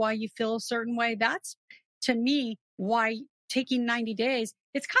don't know why you feel a certain way. That's, to me, why taking 90 days,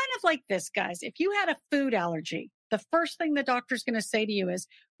 it's kind of like this, guys. If you had a food allergy, the first thing the doctor's going to say to you is,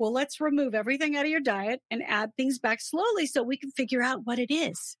 well, let's remove everything out of your diet and add things back slowly so we can figure out what it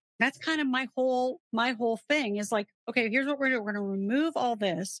is. That's kind of my whole thing is like, okay, here's what we're doing. We're going to remove all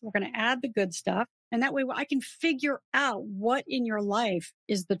this. We're going to add the good stuff. And that way I can figure out what in your life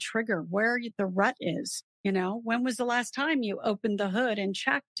is the trigger, where the rut is. When was the last time you opened the hood and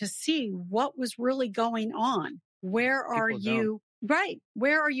checked to see what was really going on? Where are you? Right.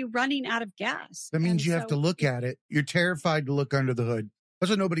 Where are you running out of gas? That means you have to look at it. You're terrified to look under the hood. That's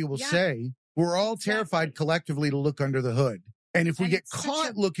what nobody will say. We're all terrified collectively to look under the hood. And if we get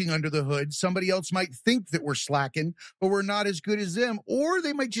caught looking under the hood, somebody else might think that we're slacking or we're not as good as them, or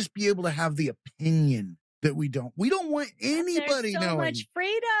they might just be able to have the opinion that we don't. We don't want anybody knowing. There's so much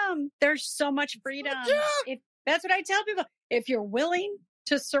freedom. There's so much freedom. Yeah. That's what I tell people. If you're willing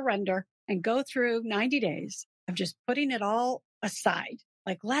to surrender and go through 90 days of just putting it all aside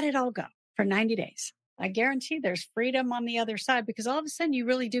Like, let it all go for 90 days. I guarantee there's freedom on the other side because all of a sudden you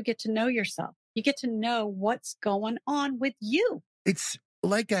really do get to know yourself. You get to know what's going on with you. It's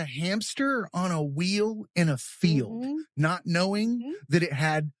like a hamster on a wheel in a field, not knowing that it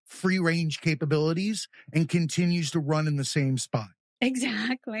had free range capabilities and continues to run in the same spot.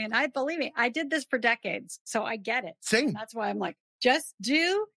 Exactly. And believe me, I did this for decades. So I get it. Same. And that's why I'm like, just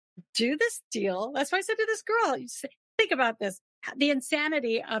do this deal. That's why I said to this girl, think about this. The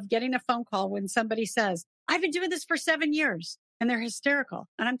insanity of getting a phone call when somebody says, I've been doing this for 7 years, and they're hysterical.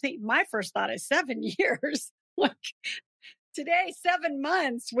 And I'm thinking, my first thought is 7 years. Like today, 7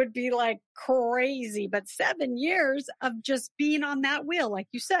 months would be like crazy, but 7 years of just being on that wheel, like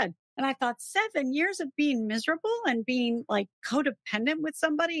you said. And I thought 7 years of being miserable and being like codependent with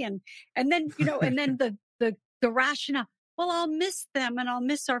somebody. And then, and then the rationale, well, I'll miss them and I'll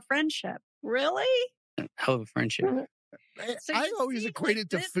miss our friendship. Really? Hell of a friendship. So I always equate it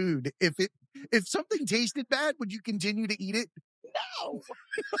to food. If something tasted bad, would you continue to eat it? No.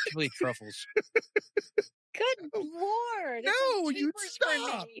 Particularly truffles. Good Lord. No, you'd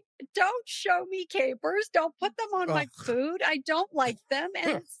stop. Don't show me capers. Don't put them on my food. I don't like them.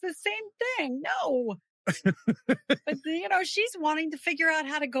 And it's the same thing. No. But, she's wanting to figure out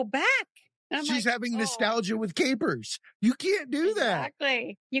how to go back. She's having nostalgia with capers. You can't do that.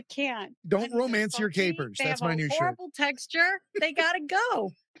 Exactly. You can't. Don't romance your capers. That's my new shirt. Horrible texture. They got to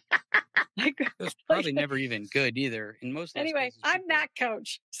go. It's probably never even good either. In most anyway, cases, I'm that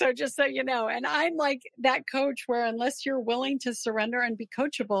coach. So just so you know, and I'm like that coach where unless you're willing to surrender and be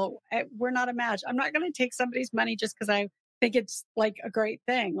coachable, we're not a match. I'm not going to take somebody's money just because I think it's like a great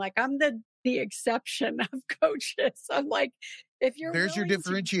thing. Like I'm the exception of coaches. I'm like, if you're there's your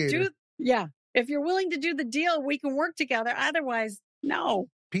differentiator. If you're willing to do the deal, we can work together. Otherwise, no.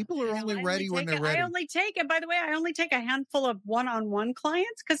 People are only ready when they're ready. I only take a handful of one-on-one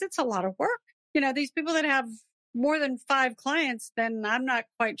clients because it's a lot of work. These people that have more than 5 clients, then I'm not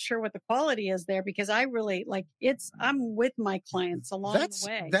quite sure what the quality is there because I really I'm with my clients along the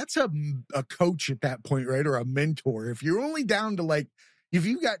way. That's a coach at that point, right? Or a mentor. If you're only down to if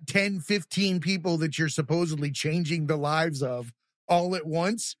you've got 10, 15 people that you're supposedly changing the lives of all at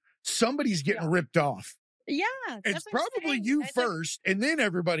once, somebody's getting ripped off. Yeah. It's probably you first and then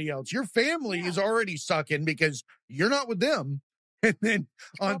everybody else. Your family is already sucking because you're not with them. And then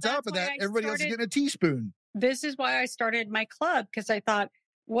on top of that, everybody else is getting a teaspoon. This is why I started my club because I thought,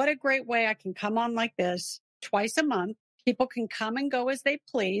 what a great way I can come on like this twice a month. People can come and go as they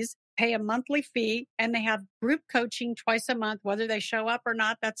please, pay a monthly fee, and they have group coaching twice a month, whether they show up or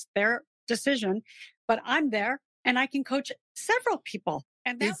not. That's their decision. But I'm there and I can coach several people.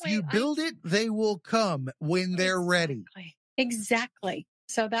 And that if you build it, they will come when they're ready. Exactly.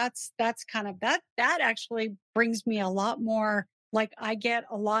 So that's kind of that actually brings me a lot more, like I get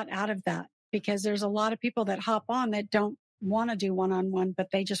a lot out of that because there's a lot of people that hop on that don't want to do one-on-one, but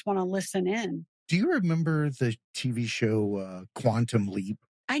they just want to listen in. Do you remember the TV show Quantum Leap?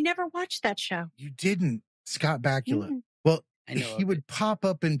 I never watched that show. You didn't? Scott Bakula. Mm-hmm. Well, he would pop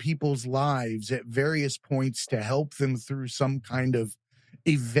up in people's lives at various points to help them through some kind of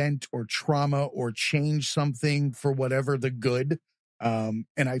event or trauma or change something for whatever the good. And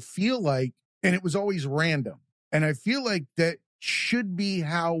I feel like, and it was always random. And I feel like that should be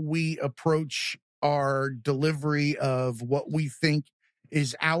how we approach our delivery of what we think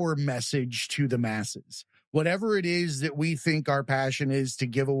is our message to the masses. Whatever it is that we think our passion is to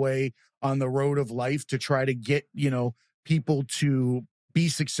give away on the road of life to try to get, people to be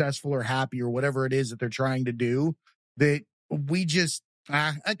successful or happy or whatever it is that they're trying to do, that we just,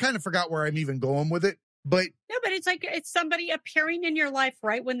 I kind of forgot where I'm even going with it, but. No, but it's like, it's somebody appearing in your life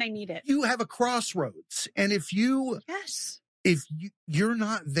right when they need it. You have a crossroads. And if you're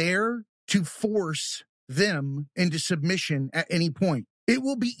not there to force them into submission at any point, it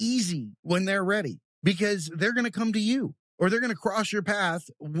will be easy when they're ready because they're going to come to you or they're going to cross your path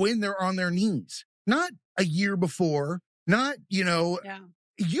when they're on their knees, not a year before, not, you'll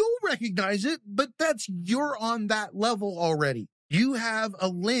recognize it, but you're on that level already. You have a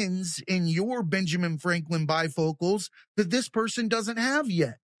lens in your Benjamin Franklin bifocals that this person doesn't have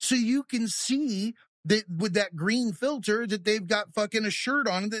yet. So you can see that with that green filter that they've got fucking a shirt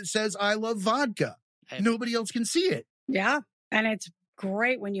on that says, I love vodka. Nobody else can see it. Yeah. And it's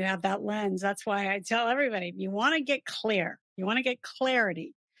great when you have that lens. That's why I tell everybody, you want to get clear. You want to get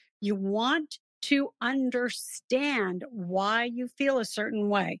clarity. You want to understand why you feel a certain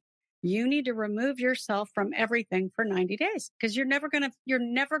way. You need to remove yourself from everything for 90 days because you're never going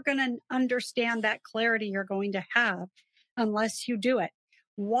to understand that clarity you're going to have unless you do it.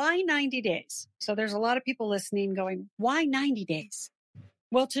 Why 90 days? So there's a lot of people listening going, why 90 days?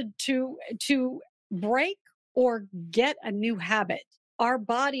 Well, to break or get a new habit, our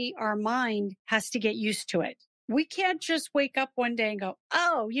body, our mind has to get used to it. We can't just wake up one day and go,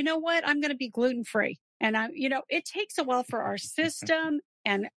 oh, you know what? I'm going to be gluten-free. And it takes a while for our system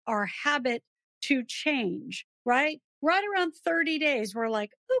and our habit to change, right? Right around 30 days, we're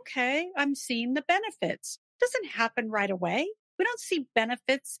like, okay, I'm seeing the benefits. Doesn't happen right away. We don't see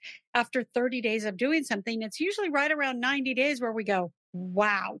benefits after 30 days of doing something. It's usually right around 90 days where we go,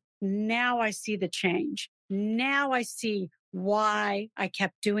 wow, now I see the change. Now I see why I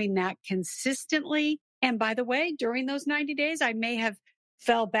kept doing that consistently. And by the way, during those 90 days, I may have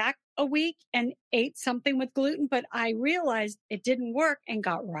fell back a week and ate something with gluten, but I realized it didn't work and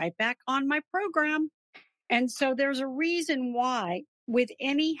got right back on my program. And so there's a reason why with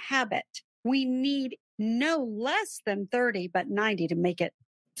any habit, we need no less than 30, but 90 to make it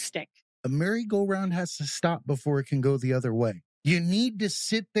stick. A merry-go-round has to stop before it can go the other way. You need to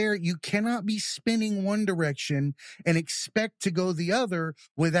sit there. You cannot be spinning one direction and expect to go the other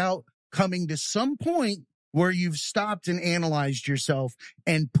without coming to some point where you've stopped and analyzed yourself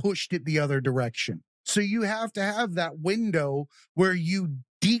and pushed it the other direction. So you have to have that window where you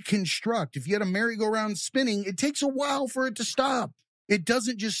deconstruct. If you had a merry-go-round spinning, it takes a while for it to stop. It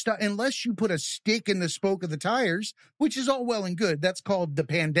doesn't just stop unless you put a stick in the spoke of the tires, which is all well and good. That's called the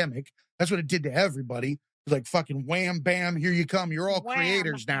pandemic. That's what it did to everybody. It's like fucking wham, bam, here you come. You're all Wham,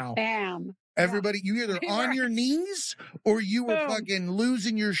 creators now. Bam. Everybody, you either on your knees or you were fucking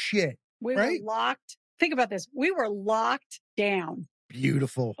losing your shit. We right? were locked. Think about this. We were locked down.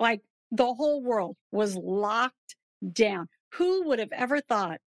 Beautiful. Like the whole world was locked down. Who would have ever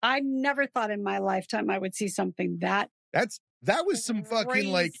thought? I never thought in my lifetime I would see something that was some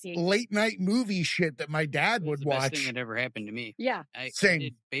fucking like late night movie shit that my dad would watch. Best thing that ever happened to me. Yeah. I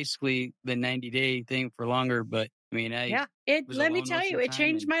did basically the 90-day thing for longer, but I mean, let me tell you, it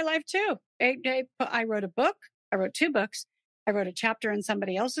changed my life too. I wrote a book. I wrote 2 books. I wrote a chapter in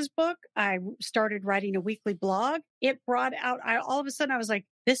somebody else's book. I started writing a weekly blog. It brought out, all of a sudden I was like,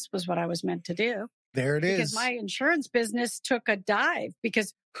 this was what I was meant to do. There it is. Because my insurance business took a dive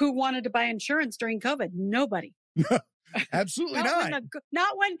because who wanted to buy insurance during COVID? Nobody. Absolutely not.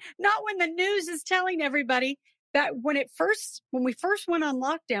 Not when the news is telling everybody that when we first went on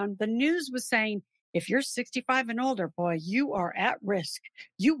lockdown, the news was saying, if you're 65 and older, boy, you are at risk.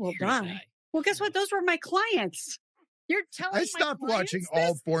 You will die. Well, guess what? Those were my clients. You're telling I stopped watching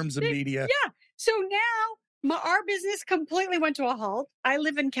all forms of media. Yeah. So now our business completely went to a halt. I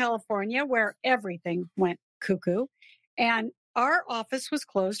live in California where everything went cuckoo and our office was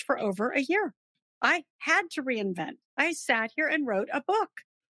closed for over a year. I had to reinvent. I sat here and wrote a book.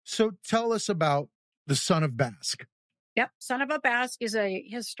 So tell us about The Son of Basque. Yep. Son of a Basque is a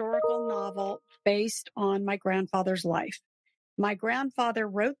historical novel based on my grandfather's life. My grandfather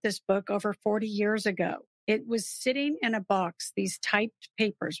wrote this book over 40 years ago. It was sitting in a box. These typed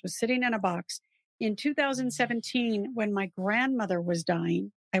papers was sitting in a box. In 2017, when my grandmother was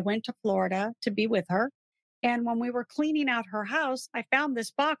dying, I went to Florida to be with her. And when we were cleaning out her house, I found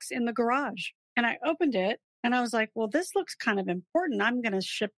this box in the garage and I opened it and I was like, well, this looks kind of important. I'm going to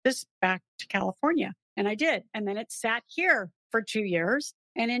ship this back to California. And I did. And then it sat here for 2 years.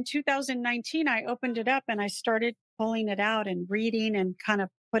 And in 2019, I opened it up and I started pulling it out and reading and kind of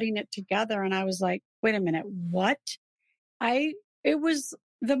putting it together. And I was like, wait a minute, what? It was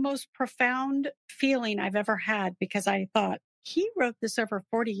the most profound feeling I've ever had because I thought he wrote this over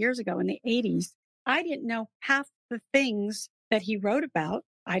 40 years ago in the 80s. I didn't know half the things that he wrote about.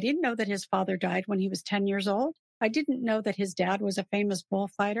 I didn't know that his father died when he was 10 years old. I didn't know that his dad was a famous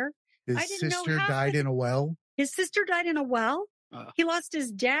bullfighter. His sister died in a well. His sister died in a well. He lost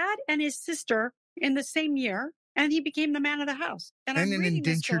his dad and his sister in the same year, and he became the man of the house. And an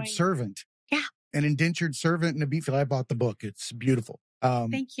indentured servant. Yeah. An indentured servant and a beef. I bought the book. It's beautiful.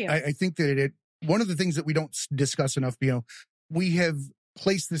 Thank you. I think that one of the things that we don't discuss enough, we have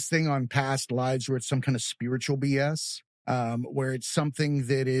placed this thing on past lives where it's some kind of spiritual BS, where it's something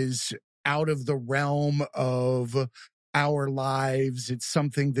that is out of the realm of our lives. It's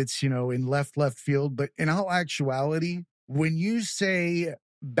something that's, in left field. But in all actuality, when you say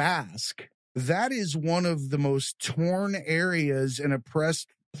Basque, that is one of the most torn areas and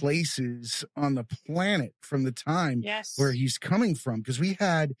oppressed places on the planet from the time where he's coming from. Because we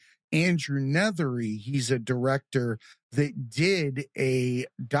had Andrew Nethery, he's a director that did a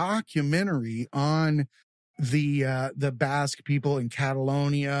documentary on the Basque people in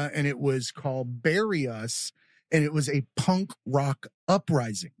Catalonia, and it was called Bury Us, and it was a punk rock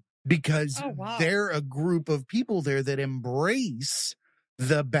uprising because they're a group of people there that embrace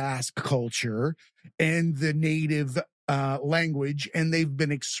the Basque culture and the native language, and they've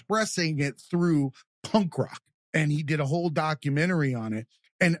been expressing it through punk rock. And he did a whole documentary on it.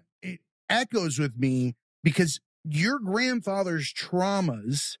 And it echoes with me because your grandfather's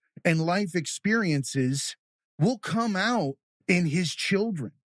traumas and life experiences will come out in his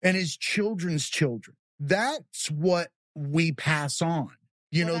children and his children's children. That's what we pass on.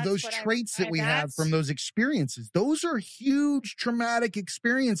 You know, those traits that we have from those experiences, those are huge traumatic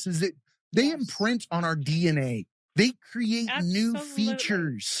experiences that they imprint on our DNA. They create new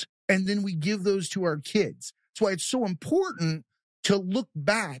features, and then we give those to our kids. That's why it's so important to look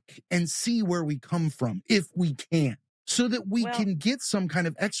back and see where we come from, if we can, so that we can get some kind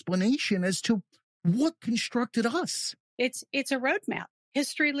of explanation as to what constructed us. It's a roadmap.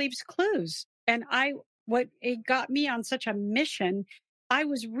 History leaves clues. And what it got me on such a mission, I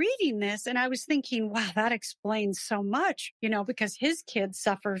was reading this and I was thinking, wow, that explains so much, because his kids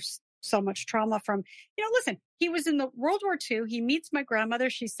suffer so much trauma from, listen, he was in the World War II. He meets my grandmother.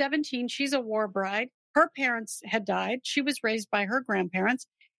 She's 17. She's a war bride. Her parents had died. She was raised by her grandparents.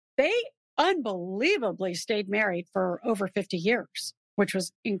 They unbelievably stayed married for over 50 years, which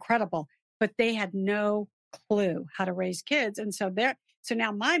was incredible. But they had no clue how to raise kids. And so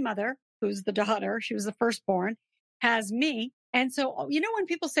now my mother, who's the daughter, she was the firstborn, has me. And so, when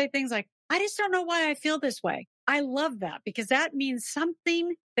people say things like, I just don't know why I feel this way. I love that, because that means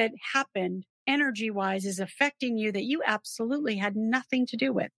something that happened energy-wise is affecting you that you absolutely had nothing to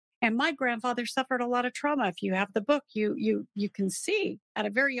do with. And my grandfather suffered a lot of trauma. If you have the book, you can see at a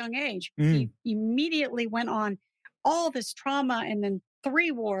very young age, he immediately went on all this trauma, and then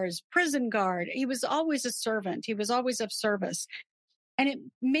 3 wars, prison guard. He was always a servant. He was always of service. And it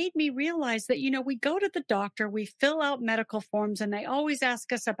made me realize that, we go to the doctor, we fill out medical forms, and they always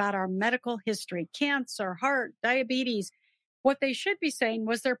ask us about our medical history, cancer, heart, diabetes. What they should be saying,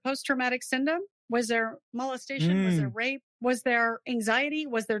 was there post-traumatic syndrome? Was there molestation? Was there rape? Was there anxiety?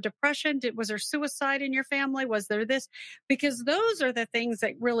 Was there depression? Was there suicide in your family? Was there this? Because those are the things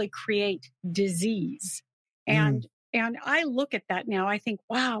that really create disease. And I look at that now, I think,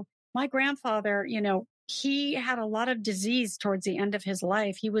 wow, my grandfather, he had a lot of disease towards the end of his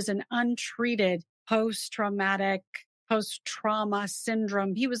life. He was an untreated post-trauma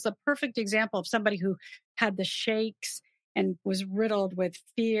syndrome. He was the perfect example of somebody who had the shakes and was riddled with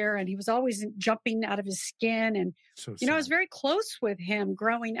fear. And he was always jumping out of his skin. And, I was very close with him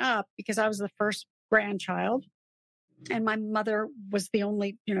growing up because I was the first grandchild. And my mother was the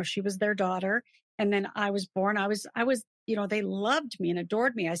only, she was their daughter. And then I was born. I was, they loved me and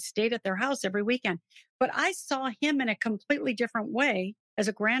adored me. I stayed at their house every weekend. But I saw him in a completely different way as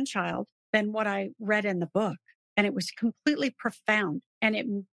a grandchild than what I read in the book. And it was completely profound. And it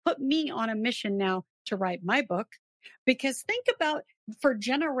put me on a mission now to write my book. Because think about, for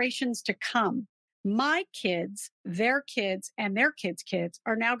generations to come, my kids, their kids, and their kids' kids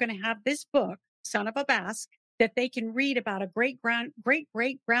are now going to have this book, Son of a Basque, that they can read about a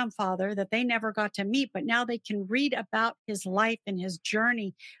great-great-grandfather that they never got to meet, but now they can read about his life and his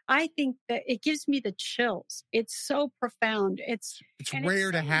journey. I think that it gives me the chills. It's so profound. It's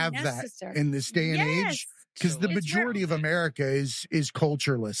rare to have that in this day and age, because the majority of America is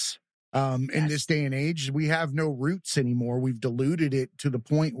cultureless. In this day and age, we have no roots anymore. We've diluted it to the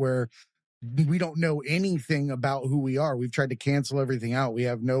point where we don't know anything about who we are. We've tried to cancel everything out. We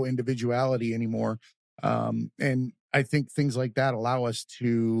have no individuality anymore. And I think things like that allow us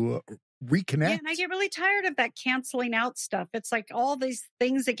to reconnect. Yeah, and I get really tired of that canceling out stuff. It's like all these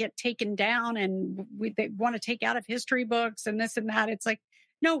things that get taken down and they want to take out of history books and this and that. It's like,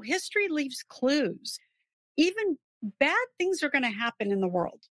 no, history leaves clues. Even bad things are going to happen in the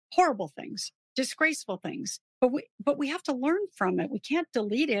world. Horrible things, disgraceful things. But we have to learn from it. We can't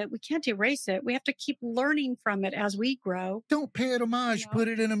delete it. We can't erase it. We have to keep learning from it as we grow. Don't pay it homage. Put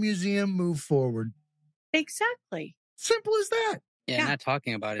it in a museum. Move forward. Exactly. Simple as that. Yeah, not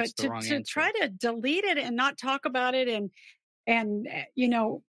talking about it's the wrong answer. To try to delete it and not talk about it and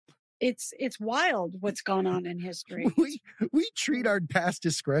it's wild what's gone on in history. We treat our past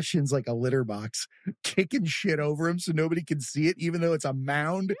discretions like a litter box, kicking shit over them so nobody can see it, even though it's a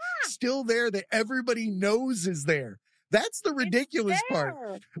mound still there that everybody knows is there. That's the ridiculous part.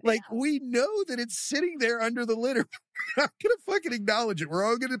 Like, we know that it's sitting there under the litter. We're not going to fucking acknowledge it. We're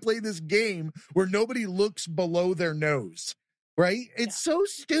all going to play this game where nobody looks below their nose, right? It's so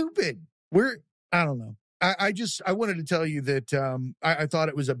stupid. I don't know. I wanted to tell you that I thought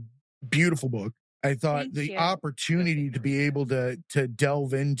it was a beautiful book. I thought the opportunity to be able to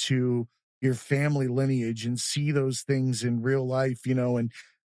delve into your family lineage and see those things in real life, and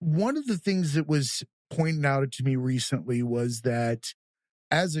one of the things that was pointed out to me recently was that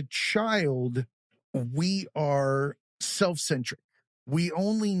as a child, we are self-centric. We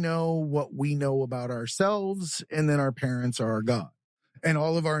only know what we know about ourselves, and then our parents are our God. And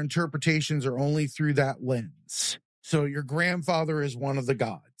all of our interpretations are only through that lens. So your grandfather is one of the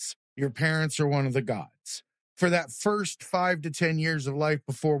gods. Your parents are one of the gods. For that first 5 to 10 years of life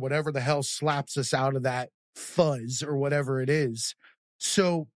before whatever the hell slaps us out of that fuzz or whatever it is.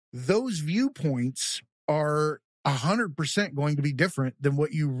 So those viewpoints are 100% going to be different than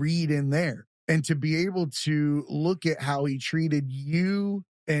what you read in there. And to be able to look at how he treated you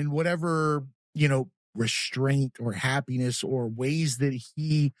and whatever, restraint or happiness or ways that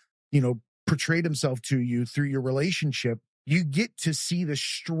he, portrayed himself to you through your relationship, you get to see the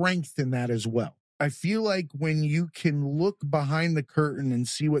strength in that as well. I feel like when you can look behind the curtain and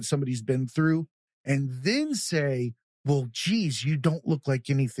see what somebody's been through and then say, well, geez, you don't look like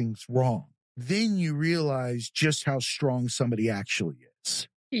anything's wrong. Then you realize just how strong somebody actually is.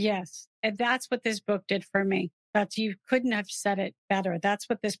 Yes. And that's what this book did for me. You couldn't have said it better. That's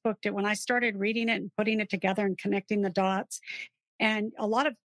what this book did. When I started reading it and putting it together and connecting the dots, and a lot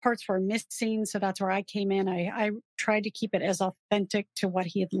of parts were missing. So that's where I came in. I tried to keep it as authentic to what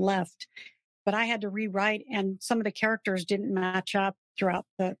he had left, but I had to rewrite, and some of the characters didn't match up throughout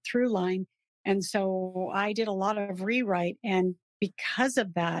the through line. And so I did a lot of rewrite. And because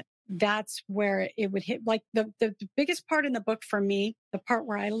of that, that's where it would hit. Like the biggest part in the book for me, the part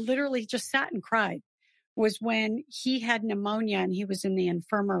where I literally just sat and cried, was when he had pneumonia and he was in the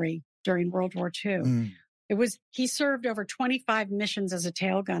infirmary during World War II. He served over 25 missions as a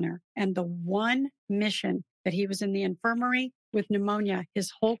tail gunner. And the one mission that he was in the infirmary with pneumonia,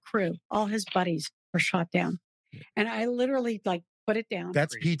 his whole crew, all his buddies were shot down. And I literally put it down.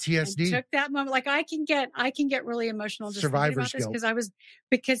 That's PTSD. Took that moment. I can get really emotional just survivor's thinking about this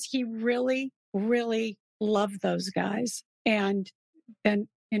because he really, really loved those guys. And then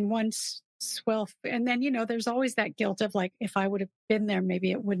in one swell, and then, there's always that guilt of if I would have been there,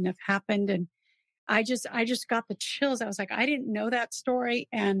 maybe it wouldn't have happened. And I just got the chills. I was like, I didn't know that story.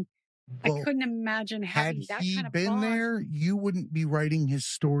 And I couldn't imagine having that kind of Had he been bond. there, you wouldn't be writing his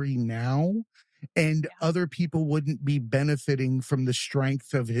story now. And other people wouldn't be benefiting from the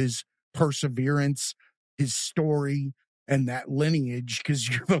strength of his perseverance, his story, and that lineage, because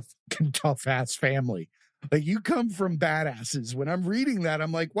you're a fucking tough ass family. You come from badasses. When I'm reading that,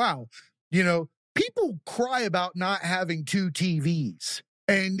 I'm like, wow, people cry about not having 2 TVs.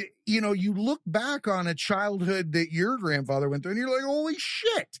 And, you look back on a childhood that your grandfather went through and you're like, holy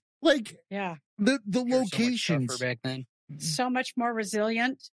shit. The locations. So back then. So much more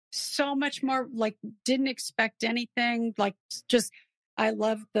resilient, so much more didn't expect anything. I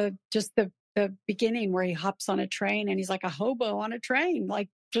love the beginning where he hops on a train and he's like a hobo on a train,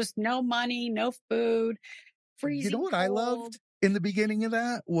 just no money, no food, freezing. You know what cold. I loved in the beginning of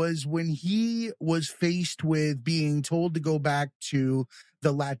that was when he was faced with being told to go back to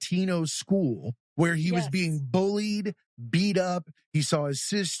the Latino school where he was being bullied, beat up. He saw his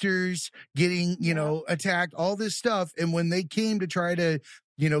sisters getting, attacked, all this stuff. And when they came to try to,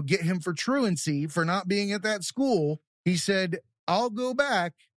 get him for truancy for not being at that school, he said, I'll go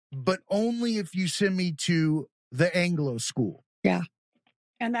back, but only if you send me to the Anglo school. Yeah.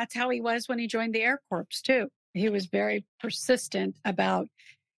 And that's how he was when he joined the Air Corps too. He was very persistent about,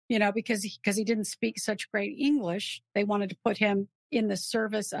 because he didn't speak such great English, they wanted to put him in the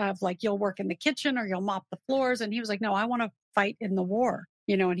service of you'll work in the kitchen or you'll mop the floors. And he was like, no, I want to fight in the war,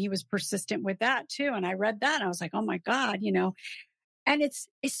 and he was persistent with that too. And I read that and I was like, oh my God, and it's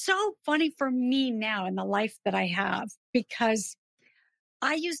so funny for me now in the life that I have, because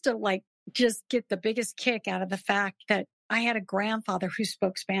I used to just get the biggest kick out of the fact that I had a grandfather who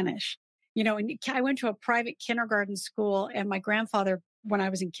spoke Spanish, and I went to a private kindergarten school, and my grandfather, when I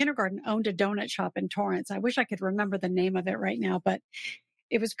was in kindergarten, owned a donut shop in Torrance. I wish I could remember the name of it right now, but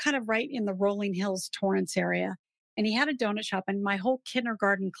it was kind of right in the Rolling Hills, Torrance area. And he had a donut shop, and my whole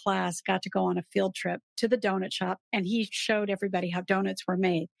kindergarten class got to go on a field trip to the donut shop, and he showed everybody how donuts were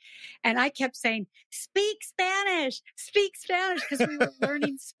made. And I kept saying, speak Spanish, because we were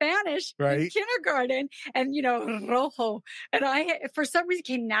learning Spanish in kindergarten, and, rojo. And for some reason,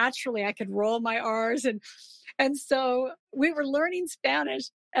 came naturally. I could roll my R's. And so we were learning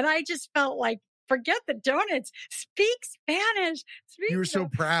Spanish, and I just felt like, forget the donuts, speak Spanish. You were so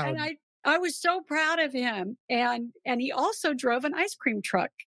proud. And I was so proud of him. And he also drove an ice cream truck.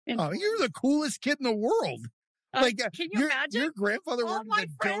 Oh, you're the coolest kid in the world. Can you imagine? Your grandfather worked in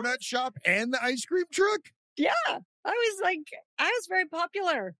the donut shop and the ice cream truck? Yeah. I was very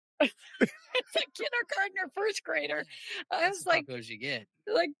popular. As a kindergartner, first grader. I was like, as you get.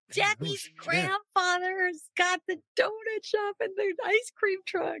 Jackie's grandfather's got the donut shop and the ice cream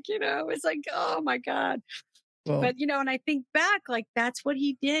truck, It's like, oh my God. Well, but, and I think back, like, that's what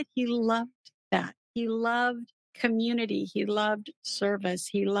he did. He loved that. He loved community. He loved service.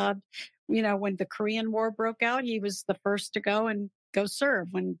 He loved, when the Korean War broke out, he was the first to go serve.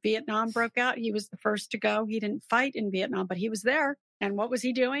 When Vietnam broke out, he was the first to go. He didn't fight in Vietnam, but he was there. And what was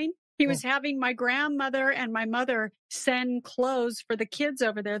he doing? He was having my grandmother and my mother send clothes for the kids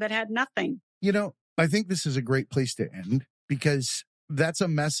over there that had nothing. I think this is a great place to end, because that's a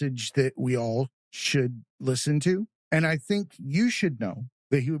message that we all should listen to. And I think you should know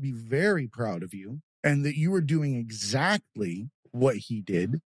that he would be very proud of you, and that you are doing exactly what he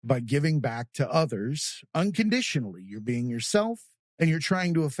did by giving back to others unconditionally. You're being yourself, and you're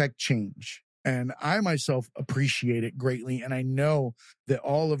trying to affect change. And I myself appreciate it greatly. And I know that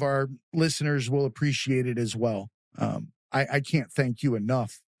all of our listeners will appreciate it as well. I can't thank you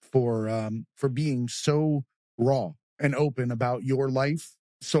enough for being so raw and open about your life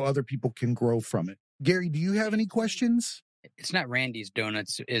so other people can grow from it. Gary, do you have any questions? It's not Randy's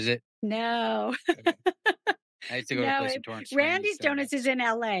Donuts, is it? No. Okay. I used to go to a place in Torrance. Randy's Donuts is in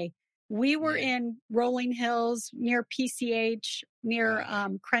LA. We were in Rolling Hills near PCH, near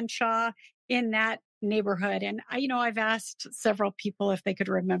Crenshaw, in that neighborhood. And I've asked several people if they could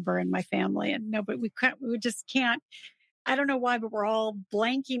remember in my family, and no, but we just can't. I don't know why, but we're all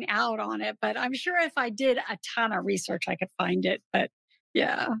blanking out on it. But I'm sure if I did a ton of research, I could find it. But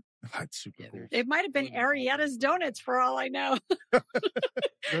yeah. That's super cool. It might have been Arietta's Donuts for all I know.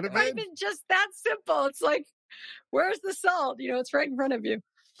 It might have been just that simple. It's like, where's the salt? It's right in front of you.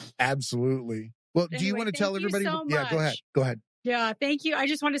 Absolutely. Well, do you want to tell everybody? Yeah, go ahead. Yeah, thank you. I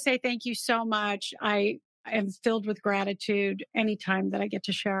just want to say thank you so much. I am filled with gratitude anytime that I get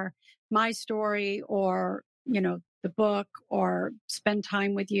to share my story, or, the book, or spend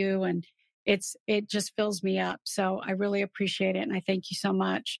time with you. And it just fills me up. So I really appreciate it. And I thank you so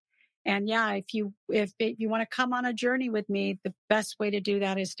much. And yeah, if you want to come on a journey with me, the best way to do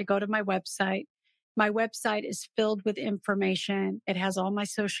that is to go to my website. My website is filled with information. It has all my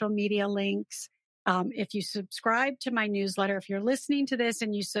social media links. If you subscribe to my newsletter, if you're listening to this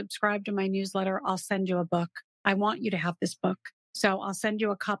and you subscribe to my newsletter, I'll send you a book. I want you to have this book. So I'll send you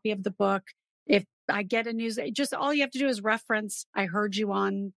a copy of the book. If I get a news, just all you have to do is reference, I heard you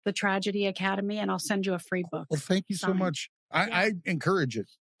on the Tragedy Academy, and I'll send you a free book. Well, thank you so much. I encourage it.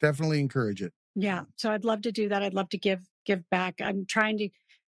 Definitely encourage it. Yeah. So I'd love to do that. I'd love to give back. I'm trying to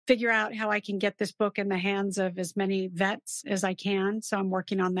figure out how I can get this book in the hands of as many vets as I can. So I'm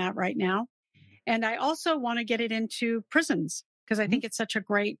working on that right now. And I also want to get it into prisons, because I think it's such a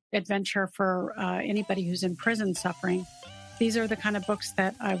great adventure for anybody who's in prison suffering. These are the kind of books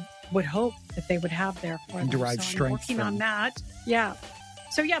that I would hope that they would have there for them. And derive strength. I'm working on that. Yeah.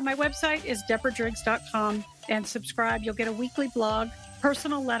 So yeah, my website is deborah.driggs.com, and subscribe. You'll get a weekly blog,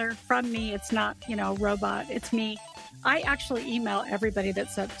 personal letter from me. It's not, robot. It's me. I actually email everybody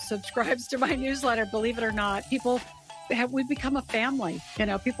that subscribes to my newsletter, believe it or not. We've become a family.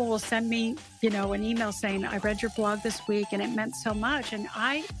 People will send me, an email saying, I read your blog this week and it meant so much. And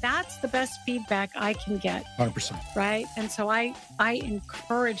that's the best feedback I can get. 100%. Right. And so I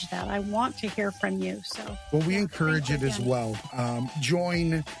encourage that. I want to hear from you. So, well, we encourage it as well.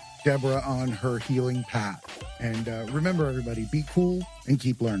 Join Deborah on her healing path. And remember, everybody, be cool and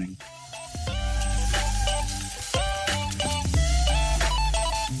keep learning.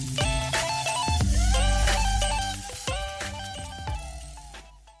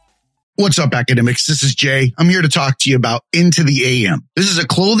 What's up, academics? This is Jay. I'm here to talk to you about Into the AM. This is a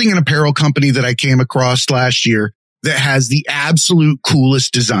clothing and apparel company that I came across last year that has the absolute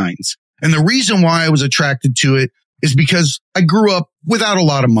coolest designs. And the reason why I was attracted to it is because I grew up without a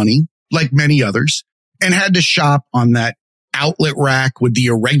lot of money, like many others, and had to shop on that outlet rack with the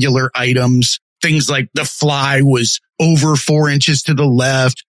irregular items. Things like the fly was over 4 inches to the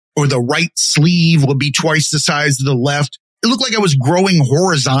left, or the right sleeve would be twice the size of the left. It looked like I was growing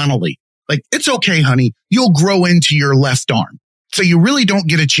horizontally. Like, it's okay, honey. You'll grow into your left arm. So you really don't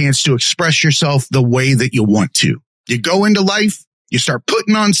get a chance to express yourself the way that you want to. You go into life, you start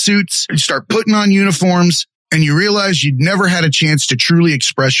putting on suits, you start putting on uniforms, and you realize you'd never had a chance to truly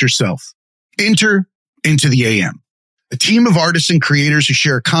express yourself. Enter Into the AM, a team of artists and creators who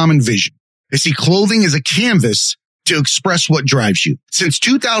share a common vision. They see clothing as a canvas to express what drives you. Since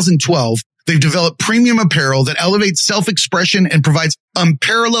 2012, they've developed premium apparel that elevates self-expression and provides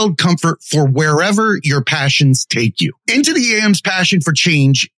unparalleled comfort for wherever your passions take you. Into the AM's passion for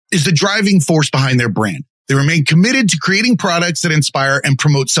change is the driving force behind their brand. They remain committed to creating products that inspire and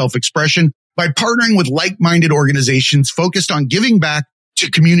promote self-expression by partnering with like-minded organizations focused on giving back to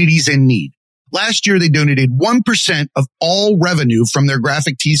communities in need. Last year, they donated 1% of all revenue from their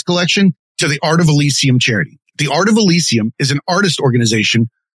graphic tees collection to the Art of Elysium charity. The Art of Elysium is an artist organization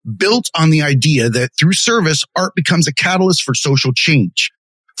built on the idea that through service, art becomes a catalyst for social change.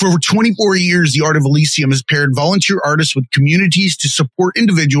 For over 24 years, the Art of Elysium has paired volunteer artists with communities to support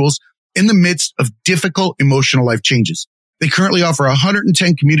individuals in the midst of difficult emotional life changes. They currently offer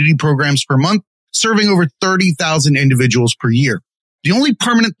 110 community programs per month, serving over 30,000 individuals per year. The only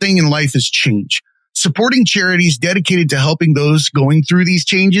permanent thing in life is change. Supporting charities dedicated to helping those going through these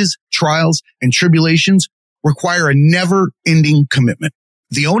changes, trials, and tribulations require a never-ending commitment.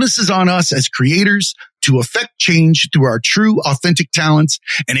 The onus is on us as creators to affect change through our true, authentic talents,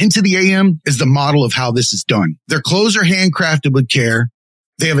 and Into the AM is the model of how this is done. Their clothes are handcrafted with care.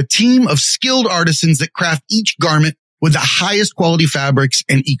 They have a team of skilled artisans that craft each garment with the highest quality fabrics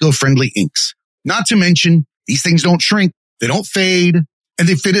and eco-friendly inks. Not to mention, these things don't shrink, they don't fade, and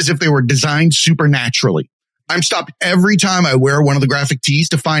they fit as if they were designed supernaturally. I'm stopped every time I wear one of the graphic tees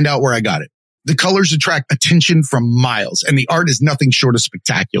to find out where I got it. The colors attract attention from miles, and the art is nothing short of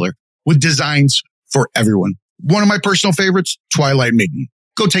spectacular, with designs for everyone. One of my personal favorites, Twilight Maiden.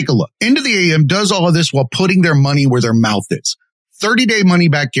 Go take a look. Into the AM does all of this while putting their money where their mouth is. 30-day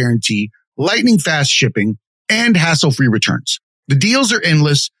money-back guarantee, lightning fast shipping, and hassle-free returns. The deals are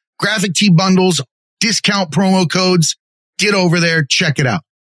endless. Graphic tee bundles, discount promo codes. Get over there, check it out.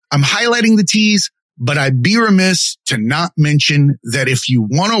 I'm highlighting the tees, but I'd be remiss to not mention that if you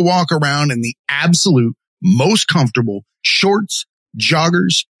want to walk around in the absolute most comfortable shorts,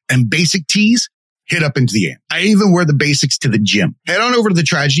 joggers, and basic tees, hit up Into the AM. I even wear the basics to the gym. Head on over to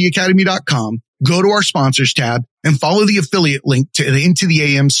thetragedyacademy.com, go to our sponsors tab, and follow the affiliate link to the Into the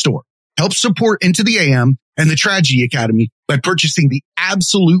AM store. Help support Into the AM and the Tragedy Academy by purchasing the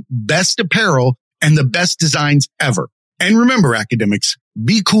absolute best apparel and the best designs ever. And remember, academics,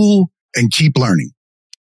 be cool and keep learning.